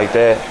and things like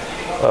that,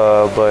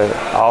 but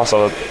I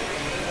also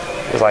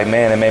was like,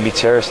 man, it made me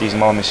cherish these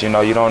moments. You know,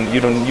 you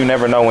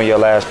never know when your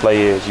last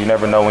play is. You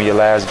never know when your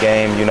last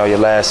game, you know, your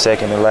last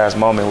second, and last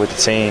moment with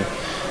the team.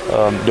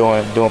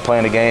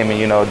 Playing the game and,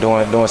 you know,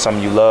 doing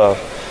something you love.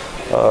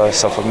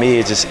 So for me,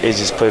 it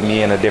just put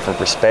me in a different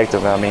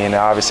perspective. I mean,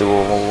 obviously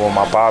with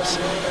my pops,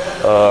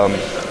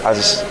 I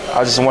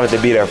just wanted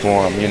to be there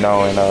for him, you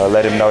know, and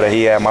let him know that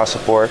he had my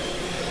support,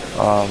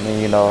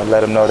 and, you know,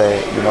 let him know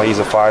that, you know, he's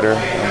a fighter,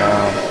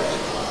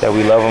 and that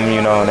we love him,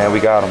 you know, and that we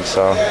got him.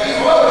 So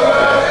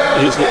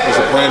is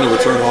the plan to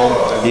return home?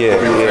 Yeah,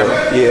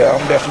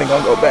 I'm definitely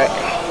gonna go back.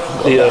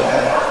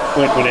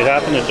 When it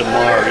happened to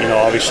DeMar, you know,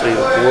 obviously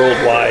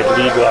worldwide,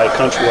 league-wide,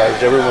 countrywide,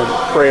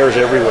 prayers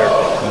everywhere.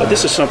 But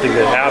this is something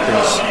that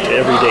happens to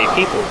everyday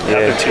people. It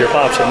happens to your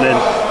pops. And then,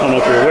 I don't know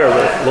if you're aware,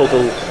 the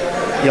local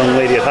young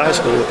lady at high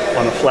school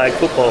on a flag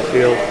football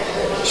field,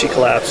 she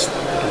collapsed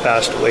and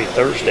passed away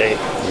Thursday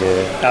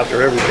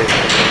after everything.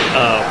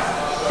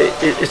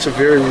 It's a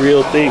very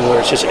real thing where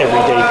it's just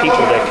everyday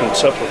people that can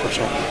suffer from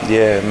something.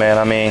 Yeah, man,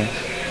 I mean,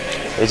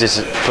 it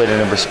just put it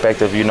in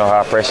perspective, you know,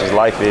 how precious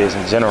life is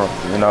in general.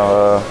 You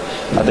know,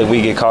 I think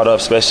we get caught up,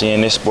 especially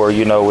in this sport,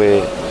 you know,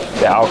 with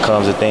the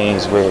outcomes of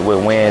things, with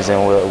wins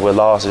and with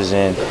losses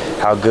and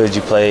how good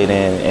you played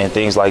and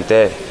things like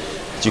that.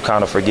 But you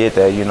kind of forget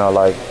that, you know,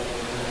 like,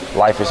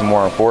 life is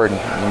more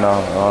important, you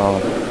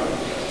know.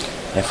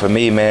 And for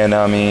me, man,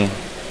 I mean,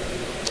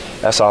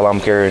 that's all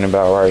I'm caring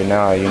about right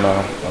now, you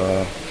know.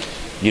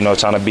 You know,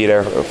 trying to be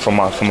there for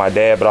my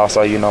dad, but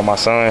also, you know, my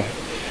son.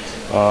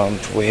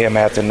 With him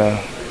having to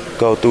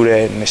go through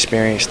that and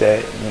experience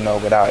that, you know,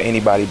 without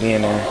anybody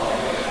being there.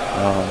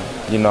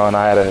 You know, and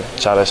I had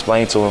to try to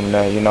explain to him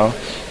that, you know,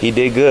 he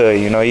did good.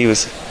 You know, he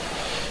was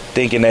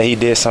thinking that he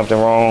did something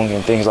wrong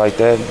and things like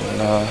that.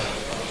 And,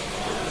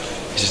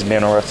 it's just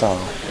been a rough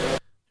time.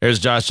 There's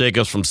Josh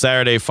Jacobs from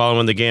Saturday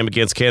following the game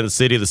against Kansas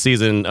City, the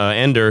season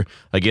ender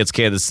against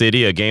Kansas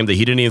City, a game that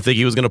he didn't even think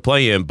he was going to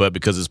play in, but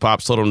because his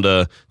pops told him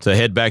to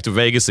head back to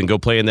Vegas and go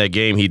play in that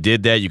game, he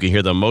did that. You can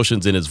hear the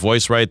emotions in his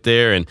voice right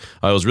there, and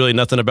it was really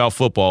nothing about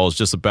football. It was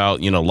just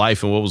about, you know,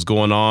 life and what was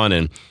going on,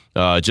 and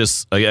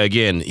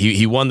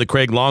he won the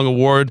Craig Long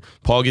Award.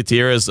 Paul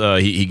Gutierrez,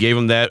 he gave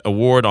him that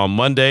award on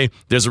Monday.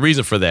 There's a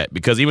reason for that,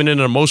 because even in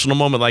an emotional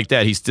moment like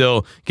that, he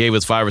still gave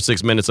us 5 or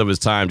 6 minutes of his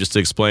time just to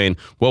explain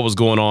what was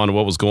going on and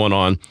what was going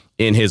on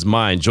in his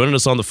mind. Joining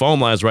us on the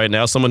phone lines right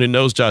now, someone who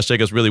knows Josh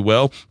Jacobs really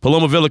well,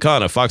 Paloma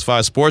Villicana, Fox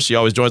 5 Sports. She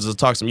always joins us to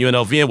talk some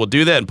UNLV, and we'll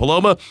do that. And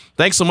Paloma,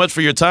 thanks so much for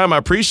your time. I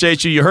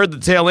appreciate you. You heard the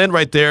tail end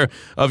right there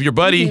of your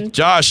buddy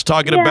Josh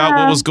talking about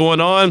what was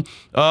going on.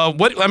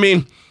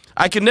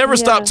 I can never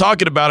stop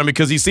talking about him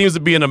because he seems to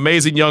be an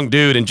amazing young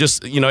dude and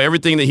just, you know,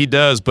 everything that he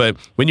does. But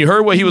when you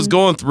heard what he was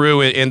going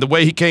through and the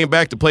way he came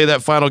back to play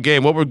that final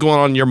game, what was going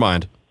on in your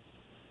mind?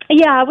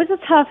 Yeah, it was a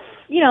tough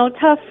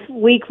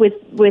week with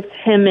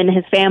him and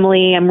his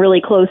family. I'm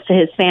really close to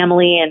his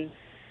family, and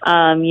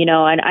I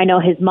know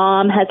his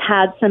mom has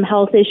had some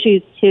health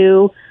issues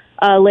too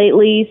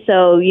lately.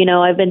 So, you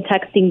know, I've been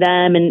texting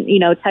them and, you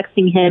know,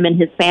 texting him and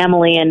his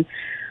family, and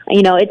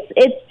you know,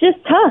 it's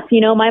just tough.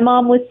 You know, my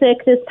mom was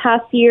sick this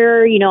past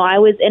year. You know, I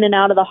was in and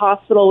out of the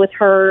hospital with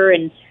her,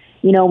 and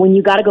you know, when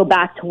you got to go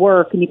back to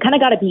work and you kind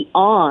of got to be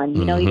on,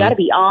 you know, you got to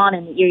be on,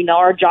 and you know,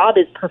 our job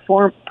is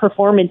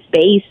performance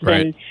based,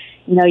 and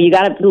you know, you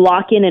got to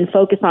lock in and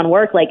focus on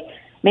work. Like,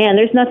 man,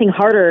 there's nothing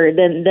harder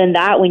than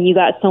that when you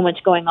got so much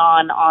going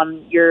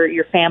on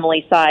your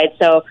family side.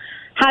 So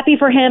happy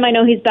for him. I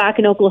know he's back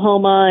in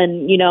Oklahoma,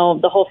 and you know,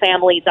 the whole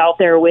family's out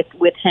there with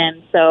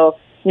him. So,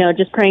 you know,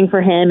 just praying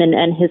for him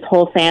and his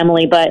whole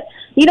family. But,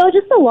 you know,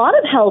 just a lot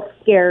of health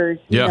scares,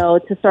 you know,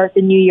 to start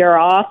the new year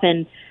off.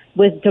 And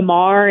with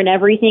DeMar and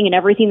everything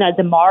that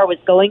DeMar was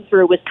going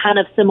through was kind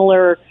of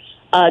similar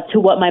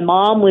to what my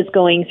mom was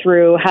going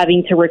through,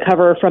 having to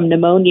recover from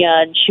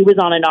pneumonia. And she was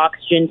on an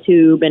oxygen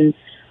tube. And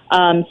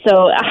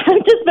so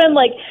I've just been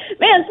like,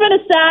 man, it's been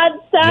a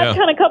sad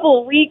kind of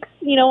couple of weeks,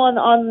 you know,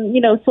 on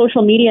you know,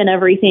 social media and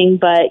everything.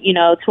 But, you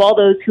know, to all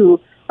those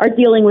who are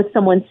dealing with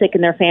someone sick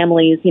in their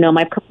families, you know,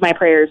 my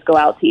prayers go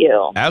out to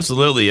you.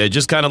 Absolutely. It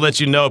just kind of lets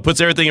you know, it puts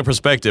everything in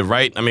perspective,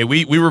 right? I mean,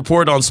 we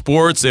report on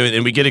sports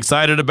and we get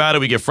excited about it.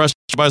 We get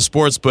frustrated by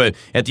sports, but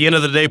at the end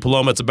of the day,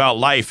 Paloma, it's about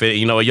life.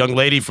 You know, a young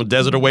lady from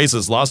Desert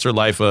Oasis lost her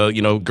life,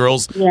 you know,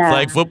 girls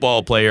flag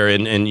football player,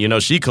 and, you know,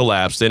 she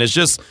collapsed. And it's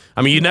just,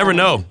 I mean, you never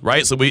know,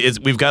 right? So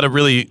we've got to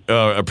really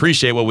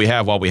appreciate what we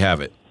have while we have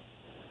it.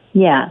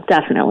 Yeah,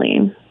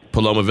 definitely.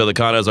 Paloma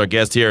Villicana is our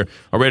guest here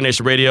on Raider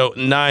Nation Radio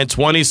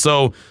 920.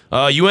 So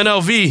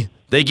UNLV,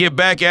 they get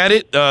back at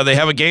it. They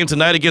have a game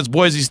tonight against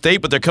Boise State,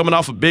 but they're coming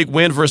off a big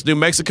win versus New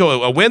Mexico,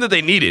 a win that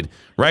they needed,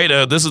 right?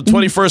 This is a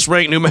 21st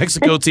ranked New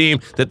Mexico team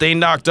that they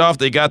knocked off.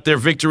 They got their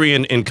victory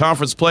in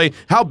conference play.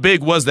 How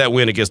big was that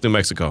win against New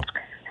Mexico?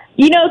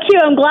 You know, Q,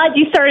 I'm glad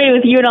you started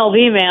with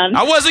UNLV, man.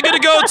 I wasn't going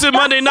to go to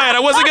Monday night. I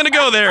wasn't going to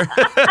go there.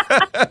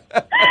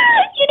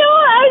 You know,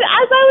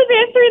 as I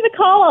was answering the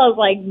call, I was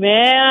like,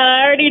 man,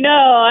 I already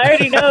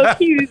know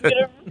Q's going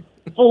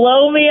to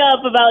blow me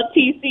up about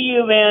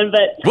TCU, man.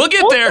 But we'll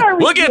get there.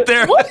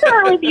 We'll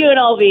start with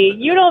UNLV.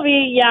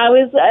 UNLV, yeah,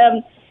 it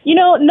was, you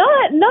know,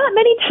 not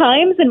many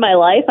times in my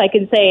life I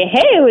can say,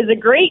 hey, it was a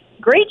great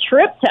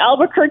trip to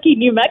Albuquerque,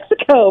 New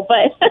Mexico.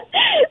 But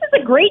it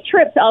was a great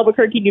trip to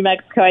Albuquerque, New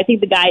Mexico. I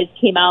think the guys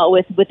came out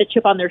with a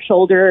chip on their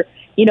shoulder,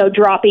 you know,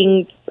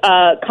 dropping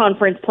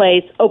conference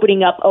place,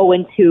 opening up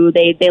 0-2.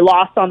 They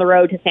lost on the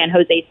road to San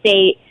Jose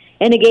State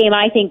in a game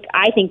I think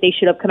they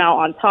should have come out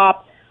on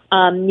top.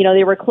 You know,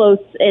 they were close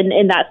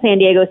in that San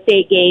Diego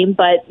State game,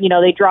 but, you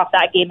know, they dropped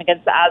that game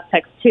against the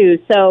Aztecs too.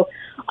 So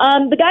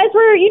the guys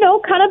were, you know,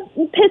 kind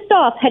of pissed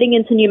off heading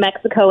into New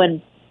Mexico,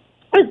 and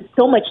there's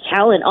so much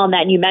talent on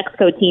that New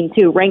Mexico team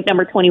too, ranked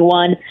number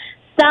 21,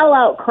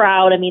 sellout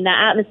crowd. I mean, the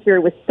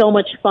atmosphere was so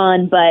much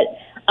fun, but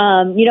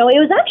you know, it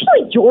was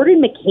actually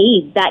Jordan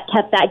McCabe that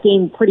kept that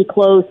game pretty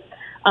close.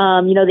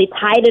 You know, they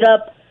tied it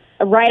up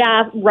right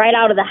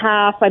out of the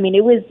half. I mean,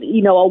 it was,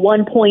 you know, a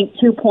 1 point,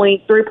 2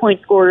 point, 3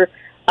 point score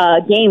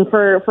game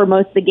for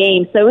most of the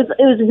game. So it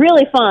was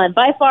really fun.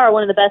 By far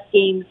one of the best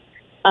games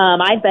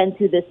I've been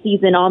to this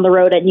season on the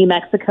road at New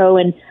Mexico,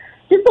 and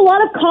just a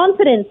lot of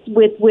confidence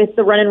with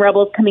the Runnin'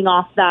 Rebels coming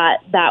off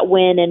that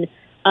win.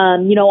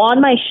 And you know,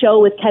 on my show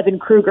with Kevin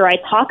Kruger, I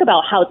talk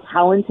about how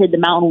talented the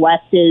Mountain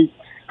West is,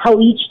 how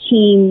each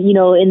team, you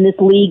know, in this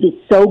league is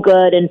so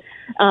good, and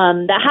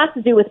that has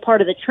to do with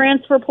part of the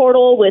transfer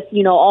portal, with,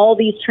 you know, all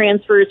these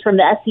transfers from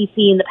the SEC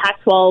and the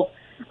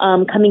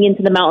Pac-12 coming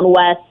into the Mountain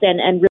West and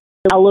really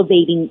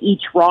elevating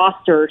each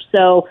roster.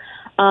 So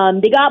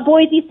they got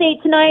Boise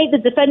State tonight, the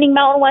defending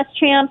Mountain West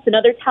champs,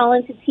 another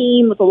talented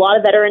team with a lot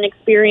of veteran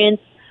experience.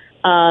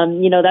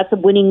 That's a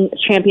winning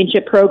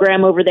championship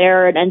program over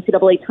there, an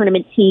NCAA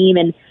tournament team.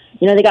 And,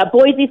 they got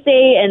Boise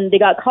State and they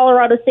got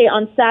Colorado State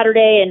on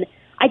Saturday. And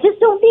I just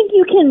don't think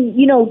you can,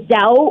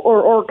 doubt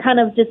or kind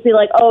of just be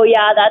like, oh,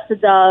 yeah, that's a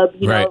dub.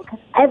 Right. 'Cause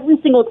every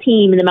single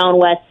team in the Mountain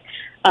West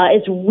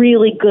is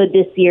really good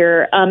this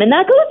year. And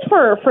that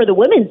goes for the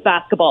women's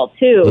basketball,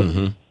 too.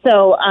 Mm-hmm.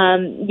 So,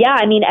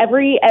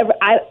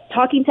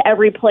 talking to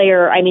every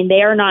player,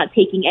 they are not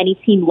taking any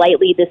team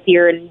lightly this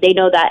year, and they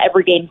know that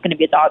every game is going to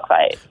be a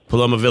dogfight.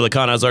 Paloma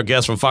Villicana is our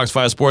guest from Fox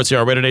 5 Sports here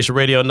on Raider Nation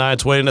Radio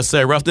 920. Let's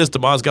say roughness.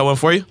 Damon's got one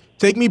for you.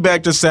 Take me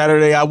back to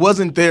Saturday. I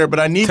wasn't there, but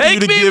I need you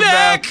to give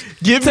back.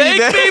 Take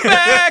me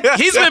back.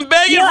 He's been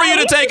begging for you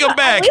to take him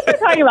back. At least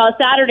we're talking about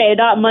Saturday,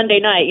 not Monday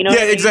night.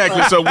 Yeah,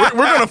 exactly. So we're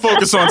going to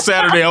focus on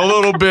Saturday a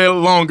little bit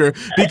longer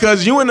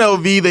because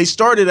UNLV, they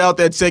started out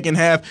that second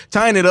half,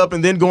 tying it up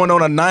and then going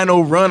on a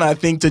 9-0 run, I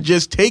think, to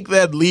just take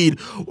that lead.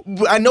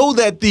 I know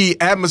that the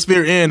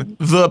atmosphere in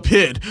the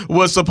pit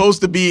was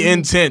supposed to be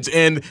intense,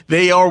 and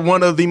they are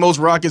one of the most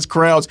raucous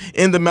crowds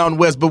in the Mountain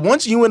West. But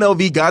once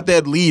UNLV got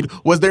that lead,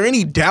 was there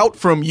any doubt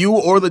from you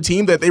or the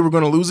team that they were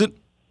going to lose it?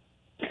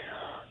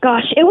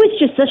 Gosh, it was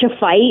just such a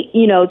fight,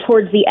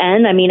 towards the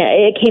end.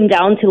 It came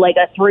down to like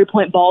a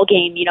 3-point ball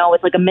game,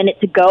 with like a minute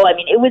to go.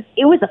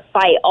 It was a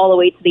fight all the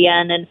way to the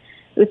end. And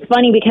it was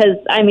funny because,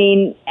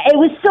 it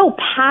was so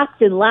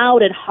packed and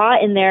loud and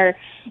hot in there.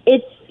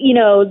 It's,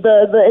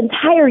 the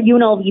entire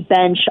UNLV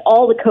bench,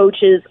 all the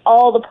coaches,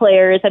 all the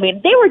players,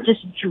 they were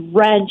just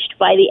drenched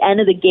by the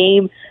end of the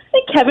game. I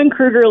think Kevin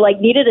Kruger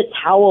needed a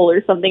towel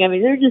or something.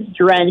 They're just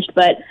drenched.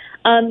 But,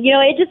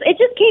 it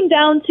just came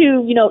down to,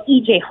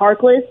 EJ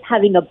Harkless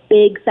having a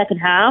big second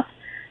half.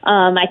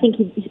 I think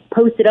he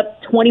posted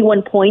up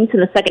 21 points in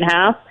the second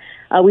half.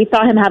 We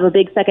saw him have a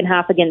big second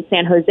half against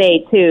San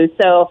Jose, too.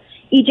 So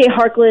EJ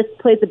Harkless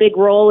plays a big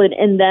role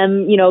in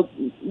them,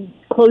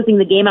 closing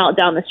the game out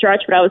down the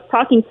stretch. But I was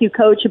talking to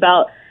Coach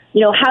about,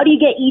 how do you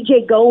get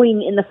EJ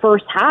going in the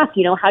first half?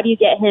 How do you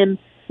get him,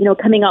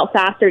 coming out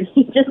faster? And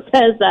he just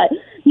says that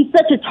he's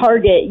such a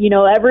target.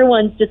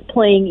 Everyone's just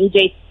playing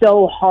EJ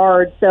so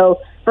hard.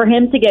 So for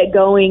him to get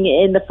going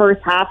in the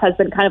first half has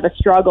been kind of a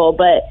struggle.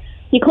 But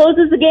he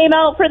closes the game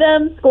out for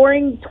them,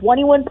 scoring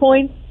 21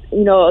 points,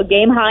 a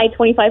game high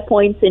 25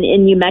 points in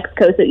New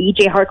Mexico. So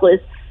EJ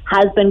Harkless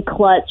has been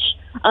clutch.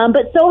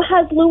 But so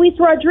has Luis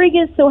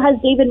Rodriguez, so has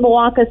David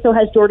Mwaka, so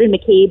has Jordan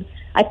McCabe.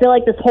 I feel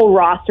like this whole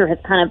roster has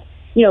kind of,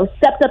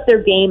 stepped up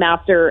their game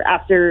after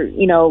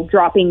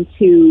dropping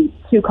two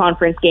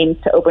conference games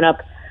to open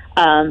up,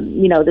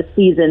 the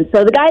season.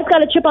 So the guys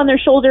got a chip on their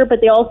shoulder, but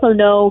they also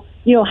know,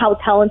 how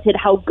talented,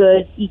 how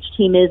good each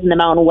team is in the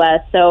Mountain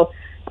West. So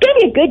it's going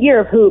to be a good year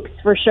of hoops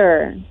for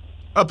sure.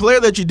 A player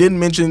that you didn't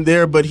mention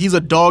there, but he's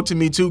a dog to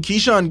me too,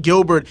 Keyshawn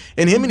Gilbert,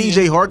 and him and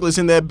EJ Harkless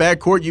in that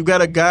backcourt. You've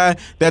got a guy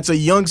that's a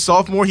young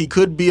sophomore. He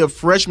could be a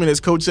freshman, as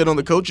Coach said on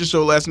the Coaches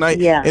Show last night.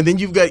 Yeah. And then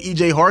you've got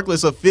EJ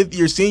Harkless, a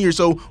fifth-year senior.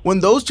 So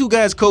when those two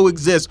guys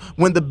coexist,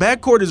 when the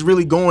backcourt is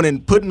really going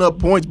and putting up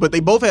points, but they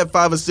both have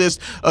 5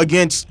 assists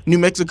against New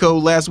Mexico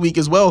last week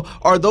as well,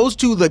 are those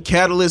two the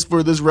catalyst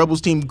for this Rebels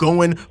team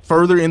going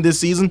further in this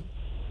season?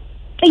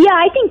 Yeah,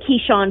 I think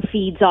Keyshawn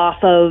feeds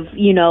off of,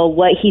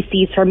 what he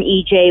sees from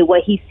EJ,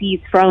 what he sees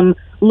from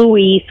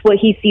Luis, what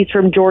he sees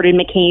from Jordan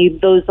McCabe.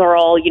 Those are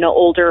all,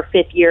 older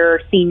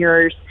fifth-year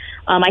seniors.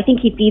 I think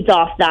he feeds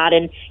off that.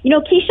 And,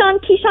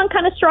 Keyshawn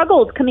kind of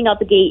struggled coming out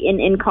the gate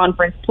in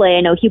conference play.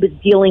 I know he was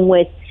dealing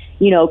with,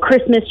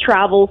 Christmas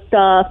travel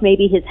stuff.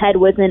 Maybe his head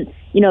wasn't,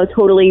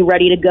 totally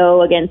ready to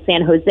go against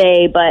San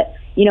Jose. But,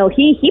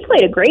 he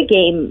played a great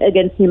game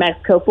against New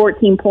Mexico,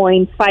 14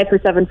 points, 5 for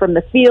 7 from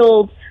the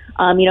field.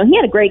 He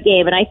had a great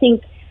game, and I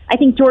think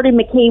Jordan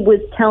McCabe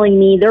was telling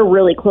me they're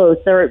really close.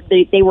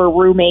 They were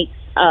roommates,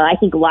 I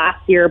think,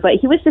 last year, but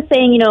he was just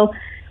saying,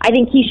 I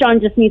think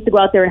Keyshawn just needs to go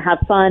out there and have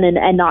fun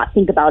and not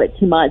think about it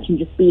too much and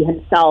just be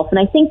himself. And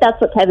I think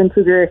that's what Kevin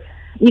Kruger,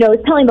 is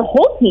telling the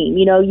whole team.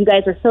 You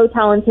guys are so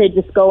talented.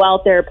 Just go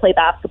out there, play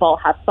basketball,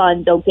 have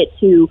fun. Don't get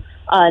too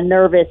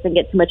nervous and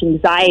get too much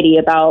anxiety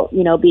about,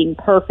 being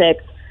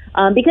perfect.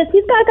 Because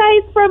he's got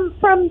guys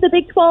from the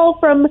Big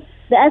 12, from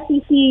the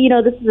SEC,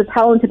 this is a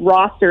talented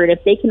roster, and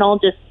if they can all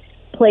just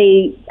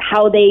play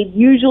how they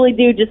usually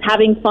do, just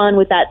having fun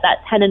with that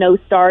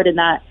 10-0 start and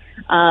that,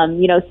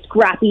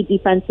 scrappy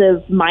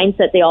defensive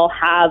mindset they all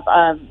have,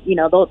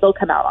 they'll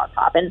come out on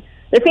top. And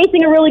they're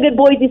facing a really good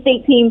Boise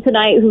State team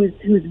tonight who's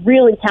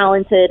really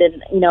talented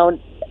and,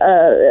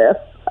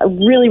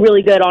 really,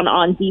 really good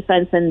on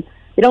defense, and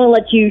they don't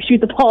let you shoot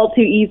the ball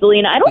too easily.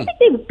 And I don't think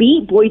they've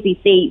beat Boise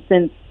State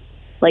since,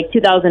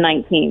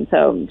 2019,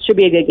 so it should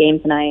be a good game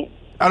tonight.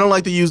 I don't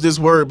like to use this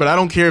word, but I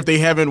don't care if they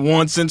haven't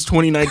won since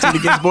 2019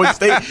 against Boise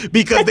State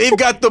because they've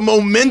got the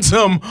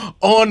momentum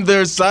on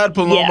their side,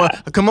 Paloma.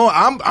 Yeah. Come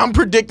on, I'm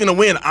predicting a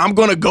win. I'm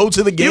going to go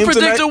to the game tonight.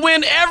 You predict a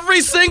win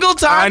every single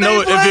time I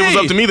know. If it was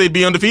up to me, they'd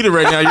be undefeated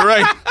right now. You're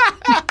right.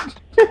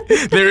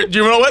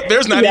 You know what?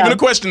 There's not even a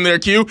question there,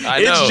 Q.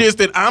 It's just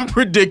that I'm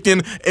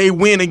predicting a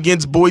win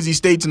against Boise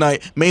State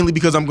tonight, mainly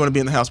because I'm going to be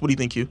in the house. What do you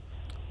think, Q?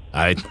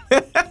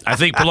 I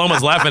think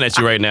Paloma's laughing at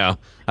you right now.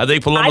 I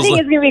think it's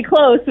going to be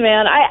close,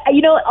 man.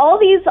 All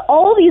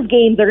these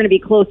games are going to be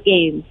close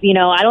games.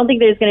 I don't think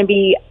there's going to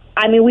be.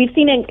 I mean, we've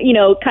seen it,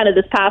 kind of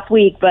this past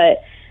week,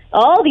 but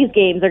all these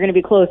games are going to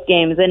be close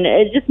games, and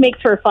it just makes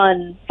for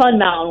fun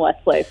Mountain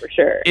West play for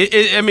sure.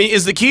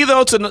 Is the key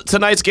though to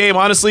tonight's game,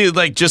 honestly,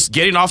 like just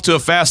getting off to a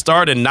fast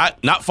start and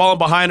not falling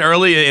behind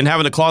early and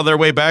having to claw their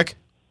way back?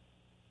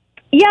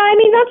 Yeah, I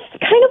mean, that's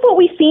kind of what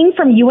we've seen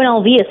from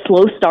UNLV, a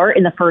slow start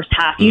in the first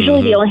half.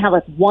 Usually they only have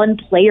like one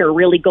player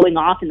really going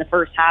off in the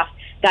first half.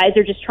 Guys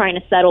are just trying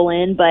to settle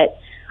in, but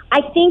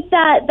I think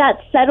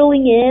that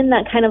settling in,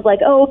 that kind of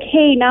like,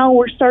 okay, now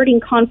we're starting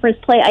conference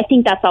play, I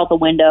think that's out the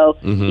window.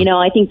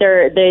 I think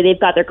they've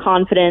got their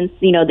confidence.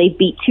 They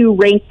beat 2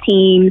 ranked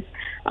teams.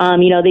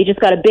 They just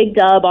got a big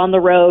dub on the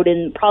road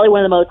and probably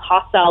one of the most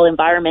hostile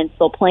environments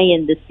they'll play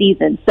in this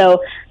season.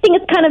 So I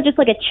think it's kind of just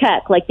like a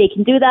check. Like they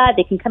can do that.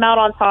 They can come out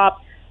on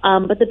top.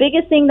 But the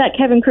biggest thing that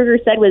Kevin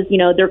Kruger said was,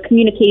 their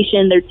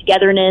communication, their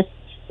togetherness.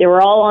 They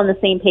were all on the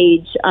same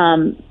page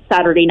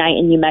Saturday night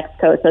in New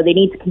Mexico. So they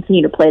need to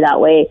continue to play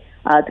that way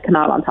to come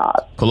out on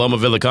top. Paloma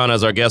Villicana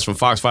is our guest from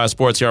Fox 5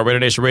 Sports here on Raider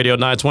Nation Radio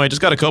 920.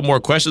 Just got a couple more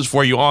questions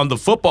for you on the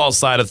football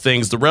side of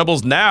things. The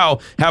Rebels now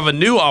have a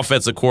new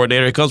offensive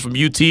coordinator. He comes from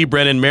UT,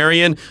 Brennan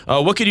Marion.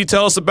 What can you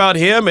tell us about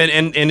him,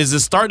 and is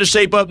it starting to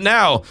shape up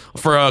now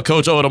for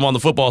Coach Odom on the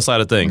football side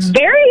of things?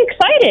 Very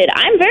excited.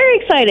 I'm very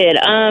excited.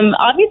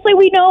 Obviously,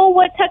 we know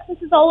what Texas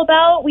is all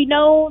about. We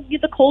know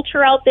the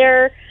culture out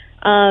there.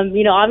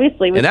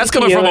 Obviously. And that's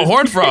coming from a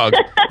Horned Frog.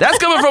 That's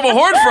coming from a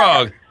Horned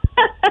Frog.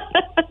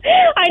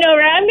 I know,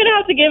 right? I'm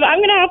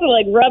gonna have to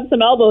like rub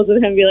some elbows with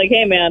him and be like,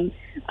 hey man.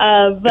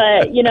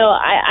 But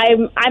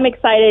I'm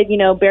excited.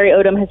 Barry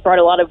Odom has brought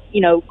a lot of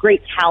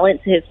great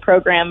talent to his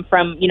program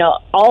from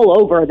all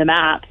over the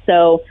map.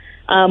 So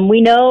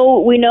we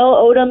know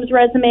Odom's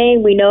resume.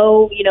 We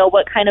know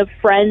what kind of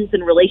friends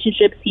and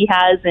relationships he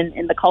has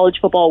in the college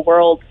football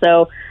world.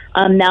 So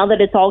now that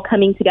it's all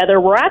coming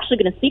together, we're actually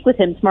going to speak with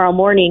him tomorrow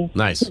morning.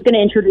 Nice. He's going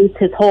to introduce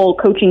his whole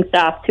coaching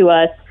staff to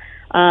us.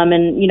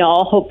 And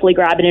I'll hopefully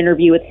grab an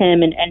interview with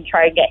him and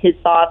try to get his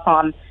thoughts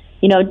on,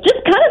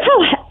 just kind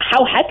of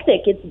how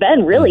hectic it's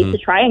been really to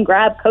try and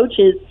grab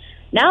coaches.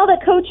 Now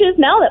that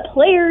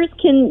players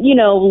can,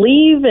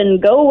 leave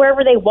and go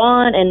wherever they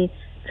want, and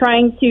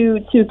trying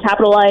to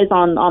capitalize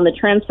on the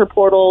transfer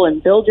portal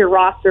and build your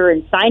roster,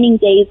 and signing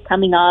days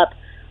coming up.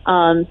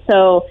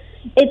 So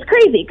it's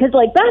crazy because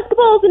like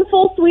basketball is in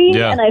full swing,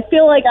 and I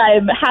feel like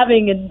I'm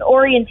having an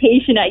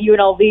orientation at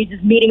UNLV,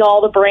 just meeting all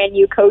the brand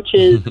new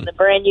coaches and the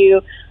brand new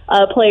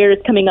players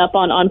coming up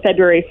on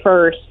February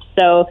 1st.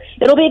 So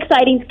it'll be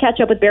exciting to catch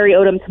up with Barry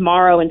Odom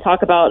tomorrow and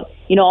talk about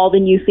all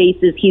the new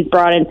faces he's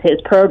brought into his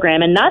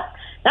program, and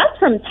that's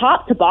from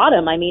top to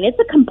bottom. I mean, it's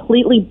a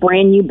completely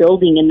brand new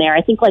building in there.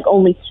 I think like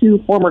only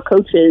 2 former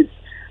coaches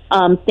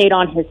stayed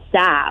on his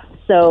staff.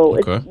 So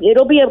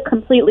it'll be a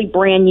completely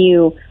brand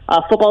new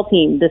football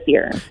team this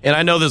year. And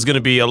I know there's going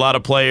to be a lot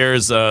of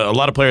players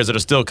that are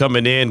still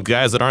coming in,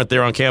 guys that aren't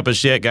there on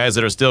campus yet, guys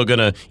that are still going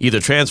to either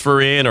transfer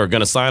in or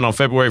going to sign on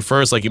February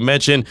 1st, like you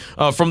mentioned.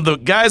 From the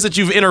guys that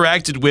you've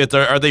interacted with,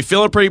 are they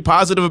feeling pretty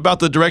positive about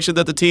the direction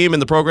that the team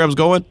and the program's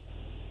going?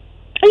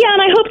 Yeah,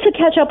 and I hope to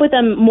catch up with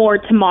them more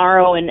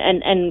tomorrow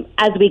and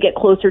as we get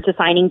closer to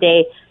signing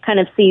day, kind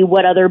of see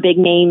what other big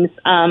names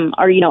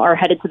are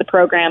headed to the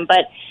program.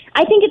 But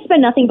I think it's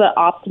been nothing but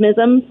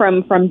optimism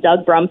from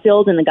Doug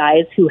Brumfield and the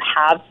guys who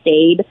have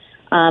stayed.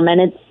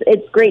 And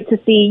it's great to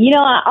see.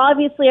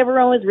 Obviously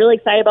everyone was really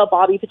excited about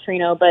Bobby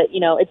Petrino, but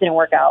it didn't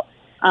work out.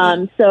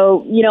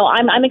 So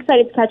I'm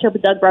excited to catch up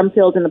with Doug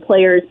Brumfield and the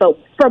players. But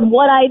from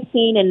what I've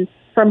seen and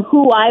from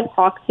who I've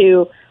talked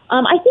to,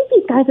 I think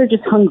these guys are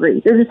just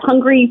hungry. They're just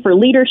hungry for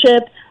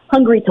leadership,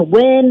 hungry to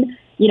win,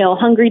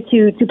 hungry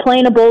to play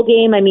in a bowl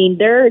game. I mean,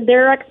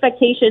 their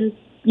expectations,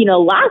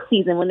 last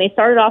season when they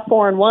started off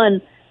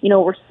 4-1,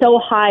 were so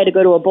high to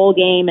go to a bowl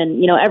game,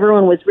 and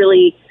everyone was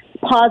really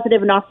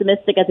positive and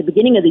optimistic at the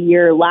beginning of the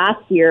year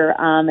last year,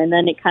 and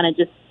then it kind of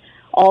just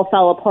all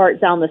fell apart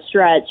down the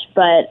stretch.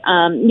 But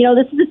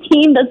this is a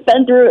team that's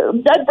been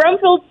through. Doug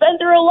Brumfield's been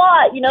through a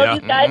lot.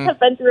 These guys have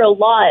been through a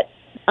lot.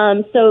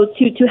 So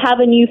to have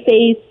a new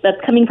face that's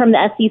coming from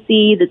the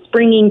SEC, that's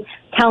bringing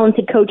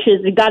talented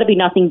coaches, it's got to be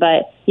nothing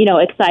but,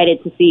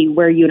 excited to see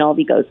where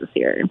UNLV goes this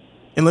year.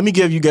 And let me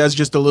give you guys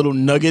just a little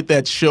nugget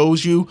that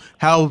shows you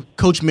how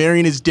Coach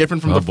Marion is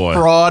different from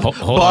fraud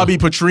Bobby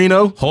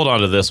Petrino. Hold on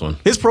to this one.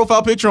 His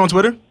profile picture on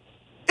Twitter,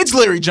 it's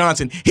Larry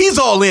Johnson. He's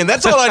all in.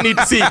 That's all I need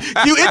to see.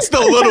 It's the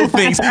little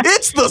things.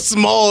 It's the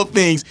small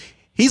things.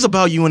 He's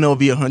about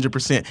UNLV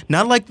 100%.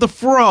 Not like the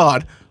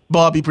fraud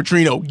Bobby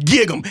Petrino.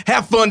 Gig 'em.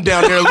 Have fun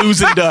down there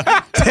losing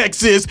to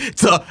Texas,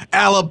 to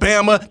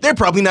Alabama. They're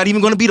probably not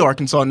even going to beat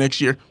Arkansas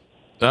next year.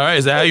 All right.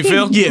 Is that how you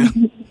feel? Yeah.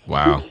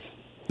 Wow.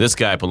 This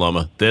guy,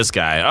 Paloma. This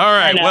guy. All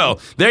right. Well,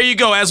 there you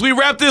go. As we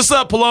wrap this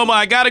up, Paloma,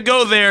 I got to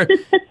go there.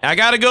 I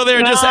got to go there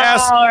and just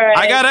ask. Right,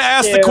 I got to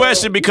ask the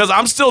question because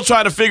I'm still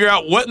trying to figure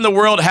out what in the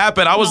world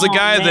happened. I was the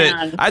guy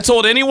that I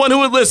told anyone who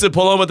would listen,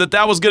 Paloma,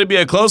 that was going to be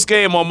a close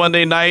game on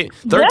Monday night.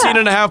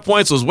 13.5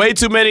 points was way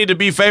too many to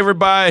be favored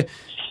by,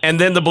 and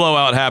then the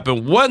blowout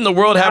happened. What in the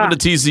world happened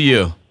to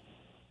TCU?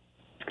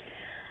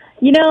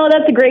 You know,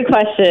 that's a great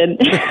question.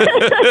 But,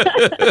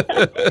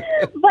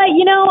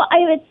 you know,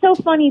 it's so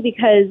funny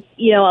because,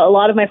 you know, a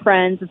lot of my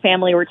friends and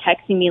family were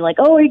texting me like,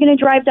 oh, are you going to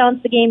drive down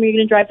to the game? Are you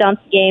going to drive down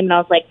to the game? And I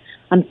was like,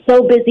 I'm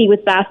so busy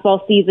with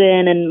basketball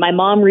season and my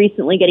mom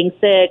recently getting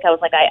sick. I was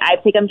like, I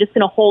think I'm just going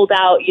to hold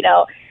out, you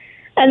know.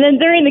 And then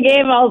during the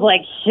game, I was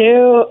like,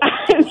 shoot.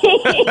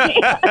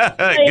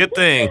 I mean, good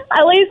thing.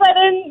 At least I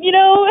didn't, you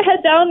know,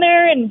 head down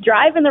there and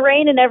drive in the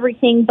rain and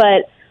everything.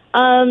 But,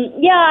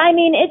 yeah, I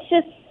mean, it's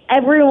just,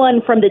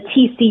 everyone from the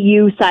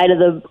TCU side of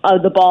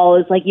the ball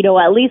is like, you know,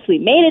 at least we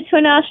made it to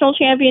a national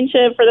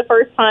championship for the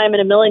first time in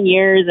a million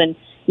years. And,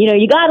 you know,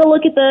 you got to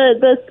look at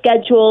the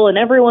schedule and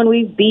everyone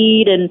we've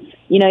beat. And,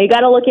 you know, you got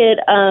to look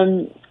at,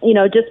 you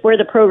know, just where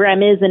the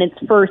program is in its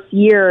first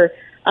year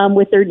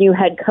with their new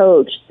head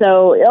coach.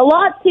 So a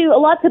lot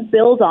to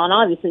build on.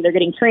 Obviously, they're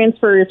getting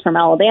transfers from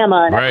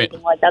Alabama and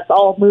everything like that's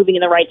all moving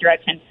in the right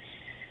direction.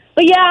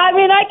 But, yeah, I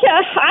mean, I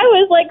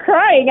was, like,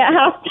 crying at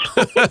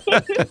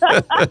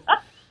halftime.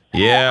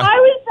 Yeah. I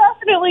was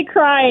definitely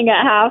crying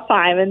at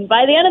halftime, and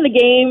by the end of the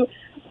game,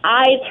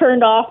 I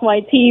turned off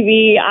my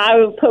TV.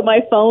 I put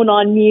my phone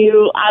on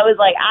mute. I was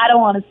like, I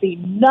don't want to see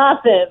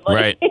nothing.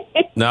 Right.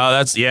 No, I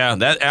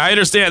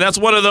understand. That's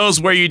one of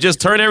those where you just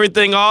turn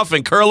everything off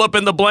and curl up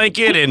in the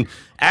blanket and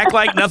act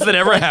like nothing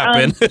ever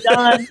happened. I'm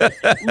done.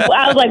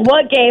 I was like,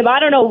 what game? I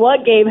don't know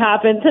what game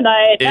happened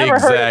tonight. Never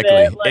heard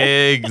of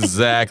it.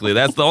 Exactly.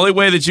 That's the only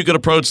way that you could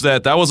approach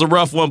that. That was a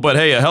rough one, but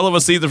hey, a hell of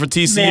a season for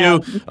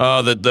TCU.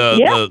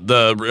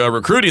 The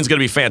recruiting is going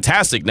to be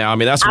fantastic now. I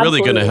mean, that's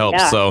really going to help.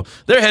 Yeah. So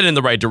they're heading in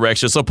the right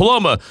direction. So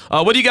Paloma,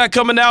 what do you got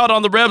coming out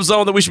on the Red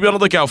Zone that we should be on the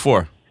lookout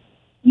for?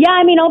 Yeah,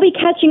 I mean, I'll be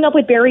catching up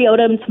with Barry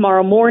Odom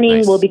tomorrow morning.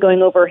 Nice. We'll be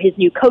going over his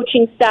new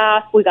coaching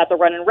staff. We got the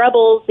Runnin'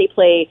 Rebels. They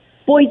play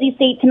Boise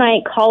State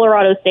tonight,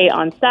 Colorado State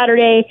on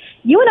Saturday.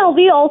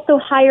 UNLV also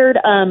hired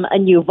a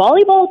new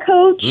volleyball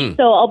coach,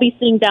 so I'll be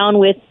sitting down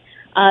with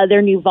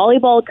their new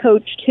volleyball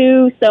coach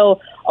too. So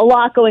a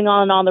lot going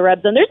on the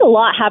Rebs, and there's a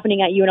lot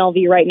happening at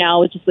UNLV right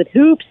now, just with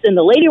hoops and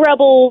the Lady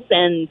Rebels,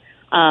 and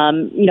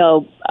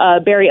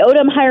Barry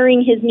Odom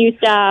hiring his new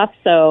staff.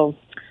 So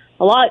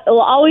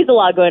always a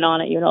lot going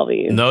on at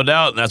UNLV. No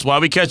doubt. That's why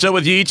we catch up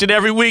with you each and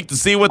every week to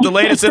see what the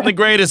latest and the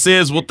greatest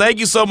is. Well, thank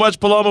you so much,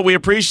 Paloma. We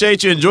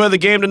appreciate you. Enjoy the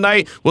game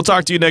tonight. We'll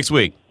talk to you next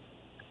week.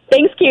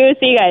 Thanks, Q.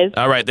 See you guys.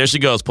 All right, there she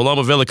goes.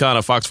 Paloma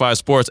Villicana, Fox 5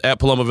 Sports, at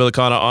Paloma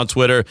Villicana on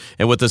Twitter,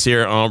 and with us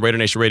here on Raider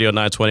Nation Radio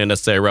 920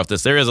 Unnecessary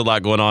Roughness. There is a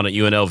lot going on at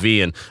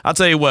UNLV, and I'll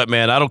tell you what,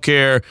 man, I don't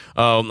care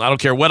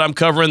what I'm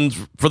covering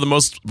for the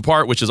most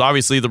part, which is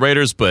obviously the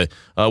Raiders, but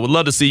would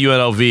love to see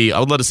UNLV. I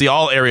would love to see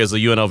all areas of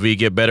UNLV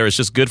get better. It's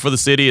just good for the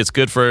city. It's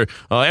good for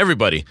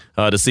everybody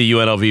to see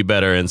UNLV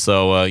better, and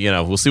so,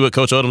 we'll see what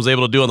Coach Odom's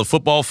able to do on the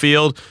football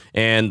field,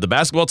 and the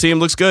basketball team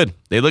looks good.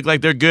 They look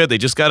like they're good. They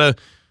just got to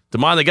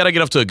DeMond, they got to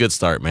get off to a good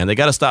start, man. They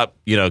got to stop,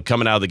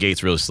 coming out of the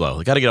gates really slow.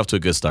 They got to get off to a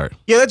good start.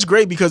 Yeah, that's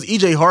great because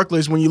E.J.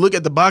 Harkless, when you look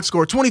at the box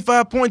score,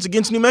 25 points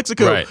against New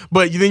Mexico, right.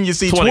 But then you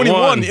see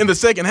 21 in the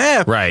second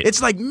half. Right.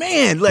 It's like,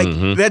 man,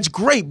 that's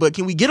great, but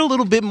can we get a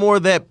little bit more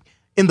of that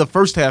in the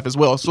first half as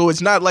well? So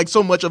it's not like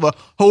so much of a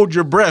hold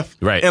your breath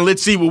and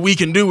let's see what we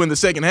can do in the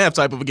second half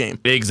type of a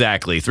game.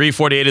 Exactly.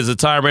 3:48 is the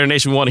time. Raider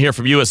Nation, we want to hear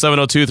from you at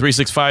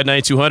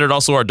 702-365-9200.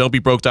 Also, our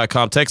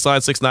don'tbebroke.com text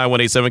line,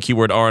 69187,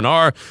 keyword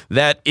R&R.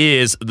 That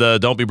is the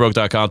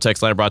don'tbebroke.com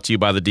text line brought to you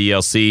by the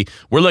DLC.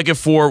 We're looking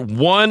for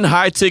one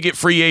high-ticket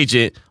free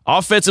agent,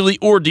 offensively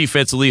or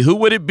defensively. Who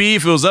would it be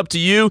if it was up to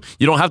you?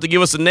 You don't have to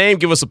give us a name,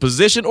 give us a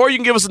position, or you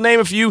can give us a name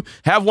if you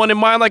have one in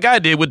mind like I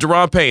did with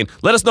Deron Payne.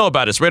 Let us know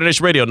about it. It's Raider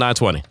Nation Radio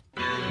 920.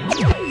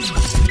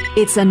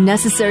 It's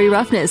Unnecessary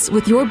Roughness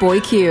with your boy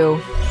Q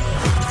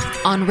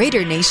on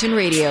Raider Nation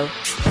Radio.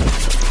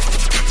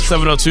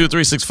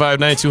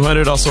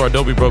 702-365-9200. Also, our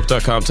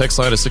don'tbebroke.com text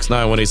line is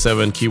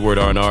 69187, keyword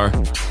R&R.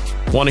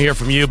 Want to hear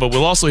from you, but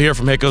we'll also hear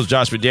from head coach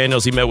Josh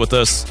McDaniels. He met with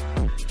us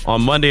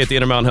on Monday at the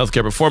Intermountain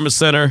Healthcare Performance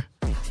Center.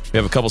 We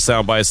have a couple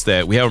sound bites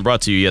that we haven't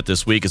brought to you yet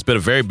this week. It's been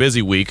a very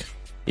busy week.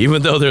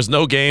 Even though there's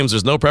no games,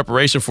 there's no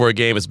preparation for a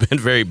game, it's been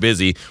very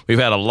busy. We've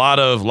had a lot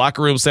of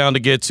locker room sound to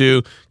get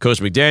to,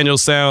 Coach McDaniels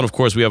sound. Of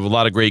course, we have a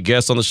lot of great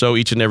guests on the show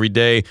each and every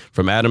day,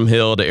 from Adam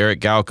Hill to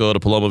Eric Galco to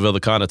Paloma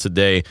Villicana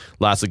today.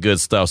 Lots of good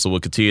stuff, so we'll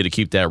continue to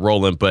keep that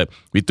rolling. But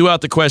we threw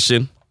out the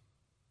question.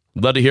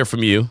 We'd love to hear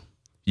from you.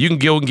 You can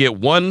go and get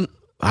one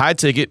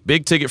high-ticket,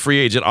 big-ticket free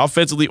agent,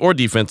 offensively or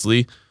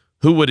defensively.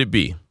 Who would it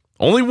be?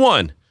 Only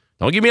one.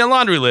 Don't give me a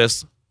laundry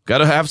list. Got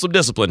to have some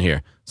discipline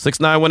here.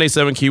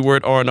 69187,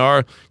 keyword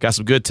R&R. Got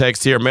some good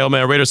text here.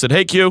 Mailman Raider said,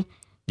 hey, Q,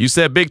 you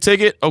said big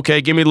ticket? Okay,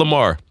 give me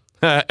Lamar.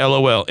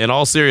 LOL. In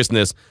all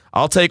seriousness,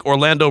 I'll take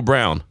Orlando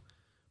Brown.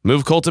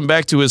 Move Colton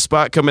back to his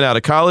spot coming out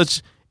of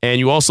college and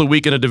you also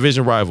weaken a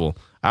division rival.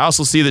 I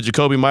also see that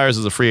Jacoby Myers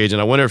is a free agent.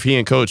 I wonder if he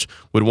and Coach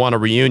would want a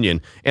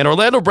reunion. And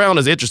Orlando Brown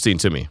is interesting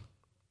to me.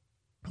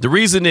 The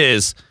reason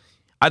is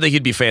I think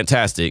he'd be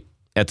fantastic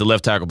at the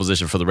left tackle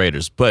position for the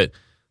Raiders, but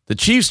the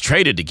Chiefs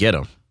traded to get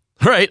him.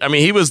 Right? I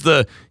mean, he was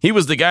the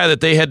guy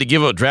that they had to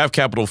give up draft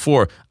capital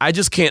for. I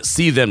just can't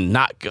see them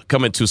not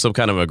coming to some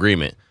kind of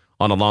agreement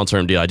on a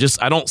long-term deal. I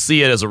don't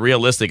see it as a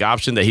realistic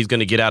option that he's going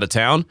to get out of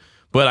town,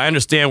 but I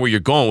understand where you're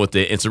going with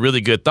it. It's a really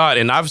good thought,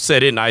 and I've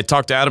said it, and I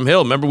talked to Adam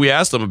Hill. Remember we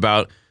asked him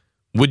about,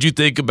 would you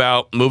think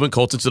about moving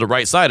Colton to the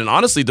right side? And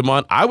honestly,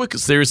 Damon, I would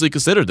seriously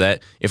consider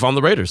that if I'm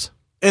the Raiders.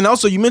 And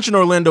also, you mentioned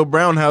Orlando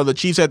Brown, how the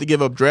Chiefs had to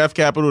give up draft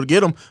capital to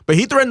get him, but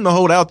he threatened to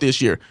hold out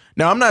this year.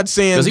 Now, I'm not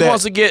saying that he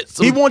wants to get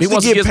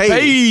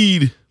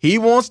paid. He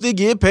wants to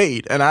get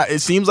paid, and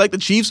it seems like the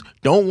Chiefs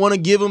don't want to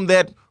give him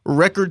that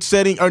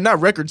record-setting, or not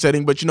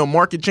record-setting, but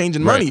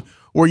market-changing money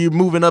where you're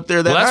moving up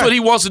there. That's what he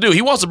wants to do.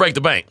 He wants to break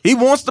the bank. He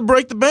wants to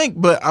break the bank,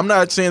 but I'm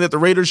not saying that the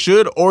Raiders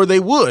should or they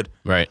would.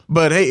 Right.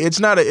 But hey, it's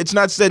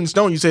not set in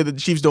stone. You say that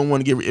the Chiefs don't want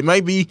to give it. It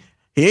might be.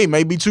 He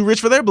may be too rich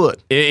for their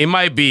blood. It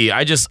might be.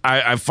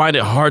 I find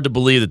it hard to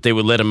believe that they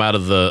would let him out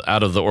of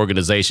the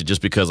organization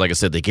just because, like I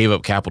said, they gave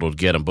up capital to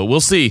get him. But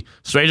we'll see.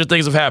 Stranger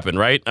things have happened,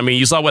 right? I mean,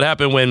 you saw what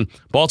happened when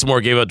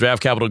Baltimore gave up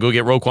draft capital to go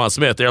get Roquan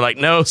Smith. They're like,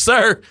 no,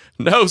 sir.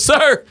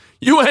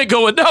 You ain't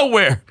going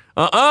nowhere.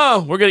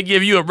 We're going to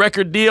give you a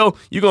record deal.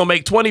 You're going to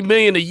make $20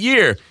 million a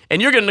year,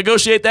 and you're going to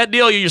negotiate that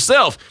deal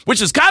yourself, which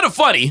is kind of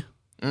funny.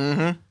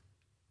 Mm-hmm.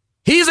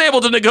 He's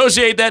able to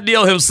negotiate that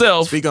deal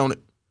himself. Speak on it.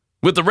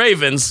 With the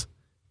Ravens.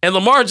 And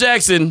Lamar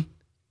Jackson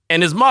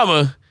and his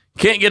mama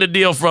can't get a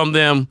deal from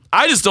them.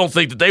 I just don't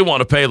think that they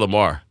want to pay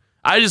Lamar.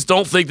 I just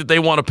don't think that they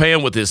want to pay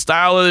him with his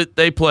style that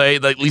they play.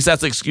 At least that's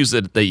the excuse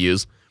that they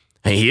use.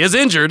 And he is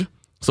injured,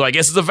 so I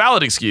guess it's a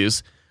valid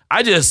excuse.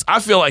 I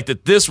feel like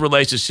that this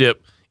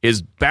relationship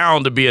is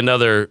bound to be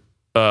another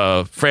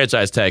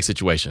franchise tag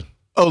situation.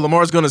 Oh,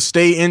 Lamar's going to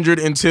stay injured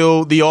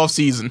until the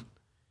offseason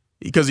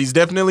because he's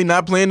definitely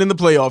not playing in the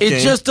playoff game. It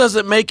just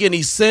doesn't make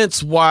any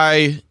sense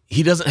why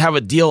he doesn't have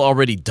a deal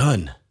already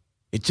done.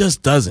 It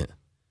just doesn't.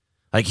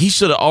 Like, he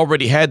should have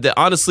already had that.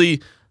 Honestly,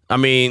 I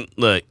mean,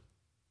 look,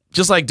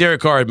 just like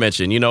Derek Carr had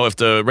mentioned, if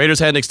the Raiders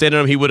hadn't extended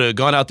him, he would have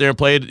gone out there and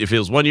played. If it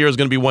was 1 year, it was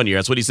going to be 1 year.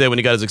 That's what he said when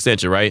he got his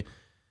extension, right?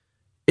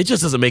 It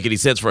just doesn't make any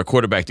sense for a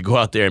quarterback to go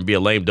out there and be a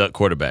lame duck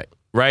quarterback,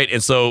 right?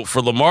 And so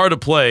for Lamar to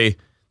play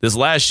this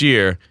last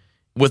year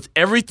with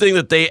everything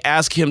that they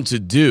ask him to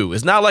do,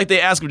 it's not like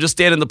they ask him to just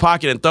stand in the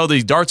pocket and throw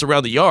these darts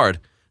around the yard.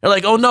 They're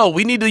like, oh, no,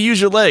 we need to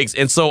use your legs.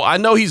 And so I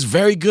know he's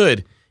very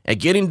good at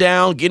getting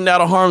down, getting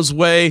out of harm's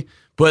way.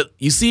 But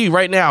you see,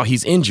 right now,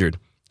 he's injured.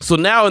 So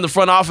now in the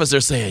front office, they're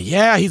saying,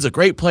 yeah, he's a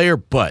great player,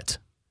 but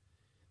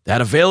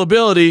that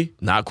availability,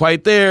 not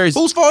quite there.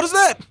 Whose fault is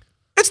that?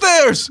 It's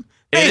theirs.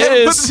 They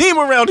haven't put the team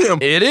around him.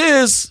 It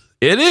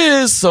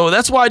is. So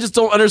that's why I just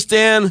don't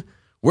understand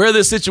where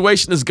this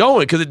situation is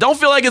going, because it don't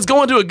feel like it's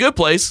going to a good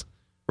place,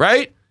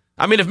 right?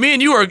 I mean, if me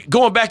and you are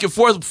going back and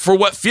forth for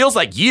what feels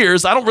like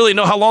years, I don't really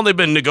know how long they've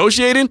been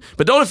negotiating,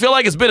 but don't it feel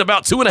like it's been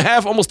about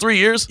 2.5, almost 3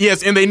 years?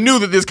 Yes, and they knew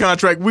that this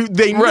contract,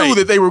 they knew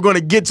that they were going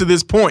to get to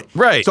this point.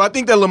 Right. So I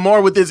think that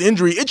Lamar with this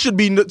injury, it should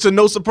be to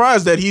no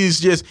surprise that he's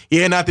just,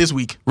 not this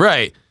week.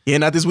 Right. Yeah,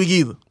 not this week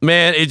either.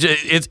 Man,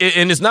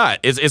 it's not.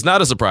 It's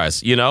not a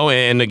surprise,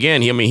 And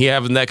again, he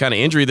having that kind of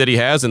injury that he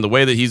has and the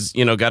way that he's,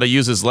 got to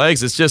use his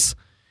legs,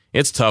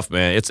 it's tough,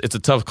 man. It's a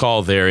tough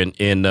call there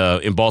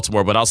in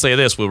Baltimore. But I'll say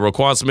this, with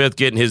Roquan Smith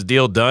getting his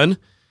deal done,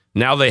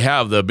 now they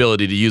have the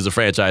ability to use a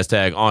franchise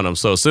tag on him.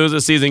 So as soon as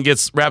the season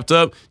gets wrapped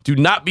up, do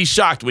not be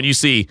shocked when you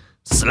see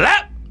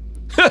slap.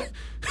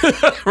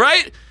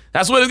 Right?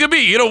 That's what it's going to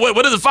be.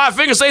 What does the 5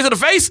 fingers say to the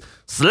face?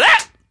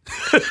 Slap.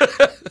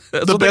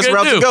 The best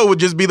route to go would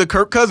just be the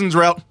Kirk Cousins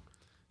route.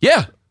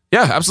 Yeah,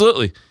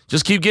 absolutely.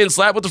 Just keep getting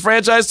slapped with the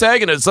franchise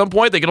tag, and at some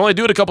point, they can only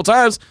do it a couple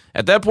times.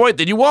 At that point,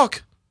 then you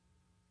walk.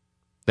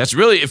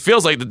 It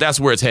feels like that's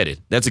where it's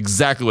headed. That's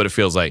exactly what it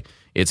feels like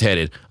it's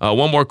headed.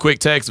 One more quick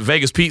text.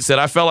 Vegas Pete said,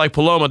 I felt like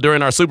Paloma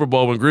during our Super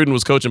Bowl when Gruden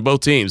was coaching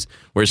both teams,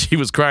 where she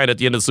was crying at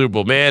the end of the Super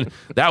Bowl. Man,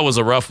 that was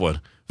a rough one.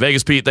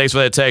 Vegas Pete, thanks for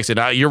that text.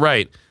 And you're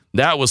right.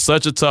 That was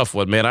such a tough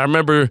one, man. I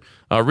remember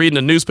reading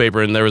a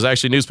newspaper, and there was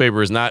actually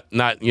newspapers, not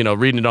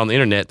reading it on the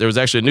internet. There was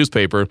actually a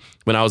newspaper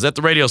when I was at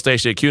the radio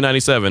station at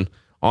Q97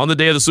 on the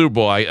day of the Super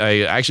Bowl.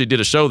 I actually did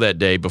a show that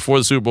day before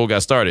the Super Bowl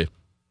got started.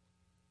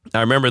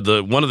 I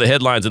remember one of the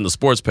headlines in the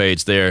sports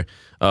page there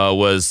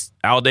was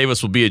Al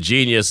Davis will be a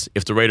genius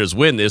if the Raiders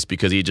win this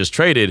because he just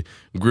traded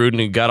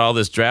Gruden and got all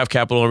this draft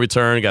capital in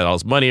return, got all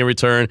this money in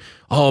return.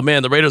 Oh,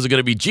 man, the Raiders are going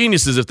to be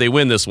geniuses if they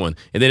win this one.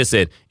 And then it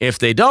said, if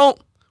they don't,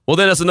 well,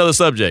 then that's another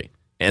subject.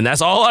 And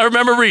that's all I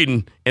remember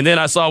reading. And then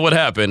I saw what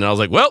happened. And I was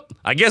like, well,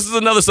 I guess it's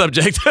another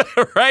subject,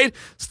 right?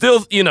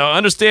 Still,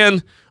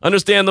 understand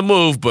the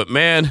move. But,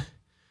 man,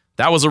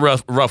 that was a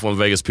rough one,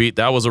 Vegas Pete.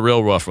 That was a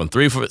real rough one.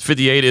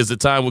 3:58 is the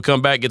time. We'll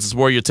come back, get to some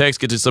more of your texts,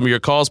 get to some of your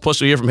calls.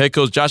 Plus, you'll hear from head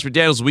coach Josh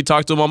McDaniels. We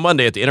talked to him on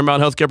Monday at the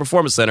Intermountain Healthcare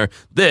Performance Center.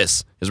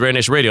 This is Raider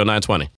Nation Radio 920.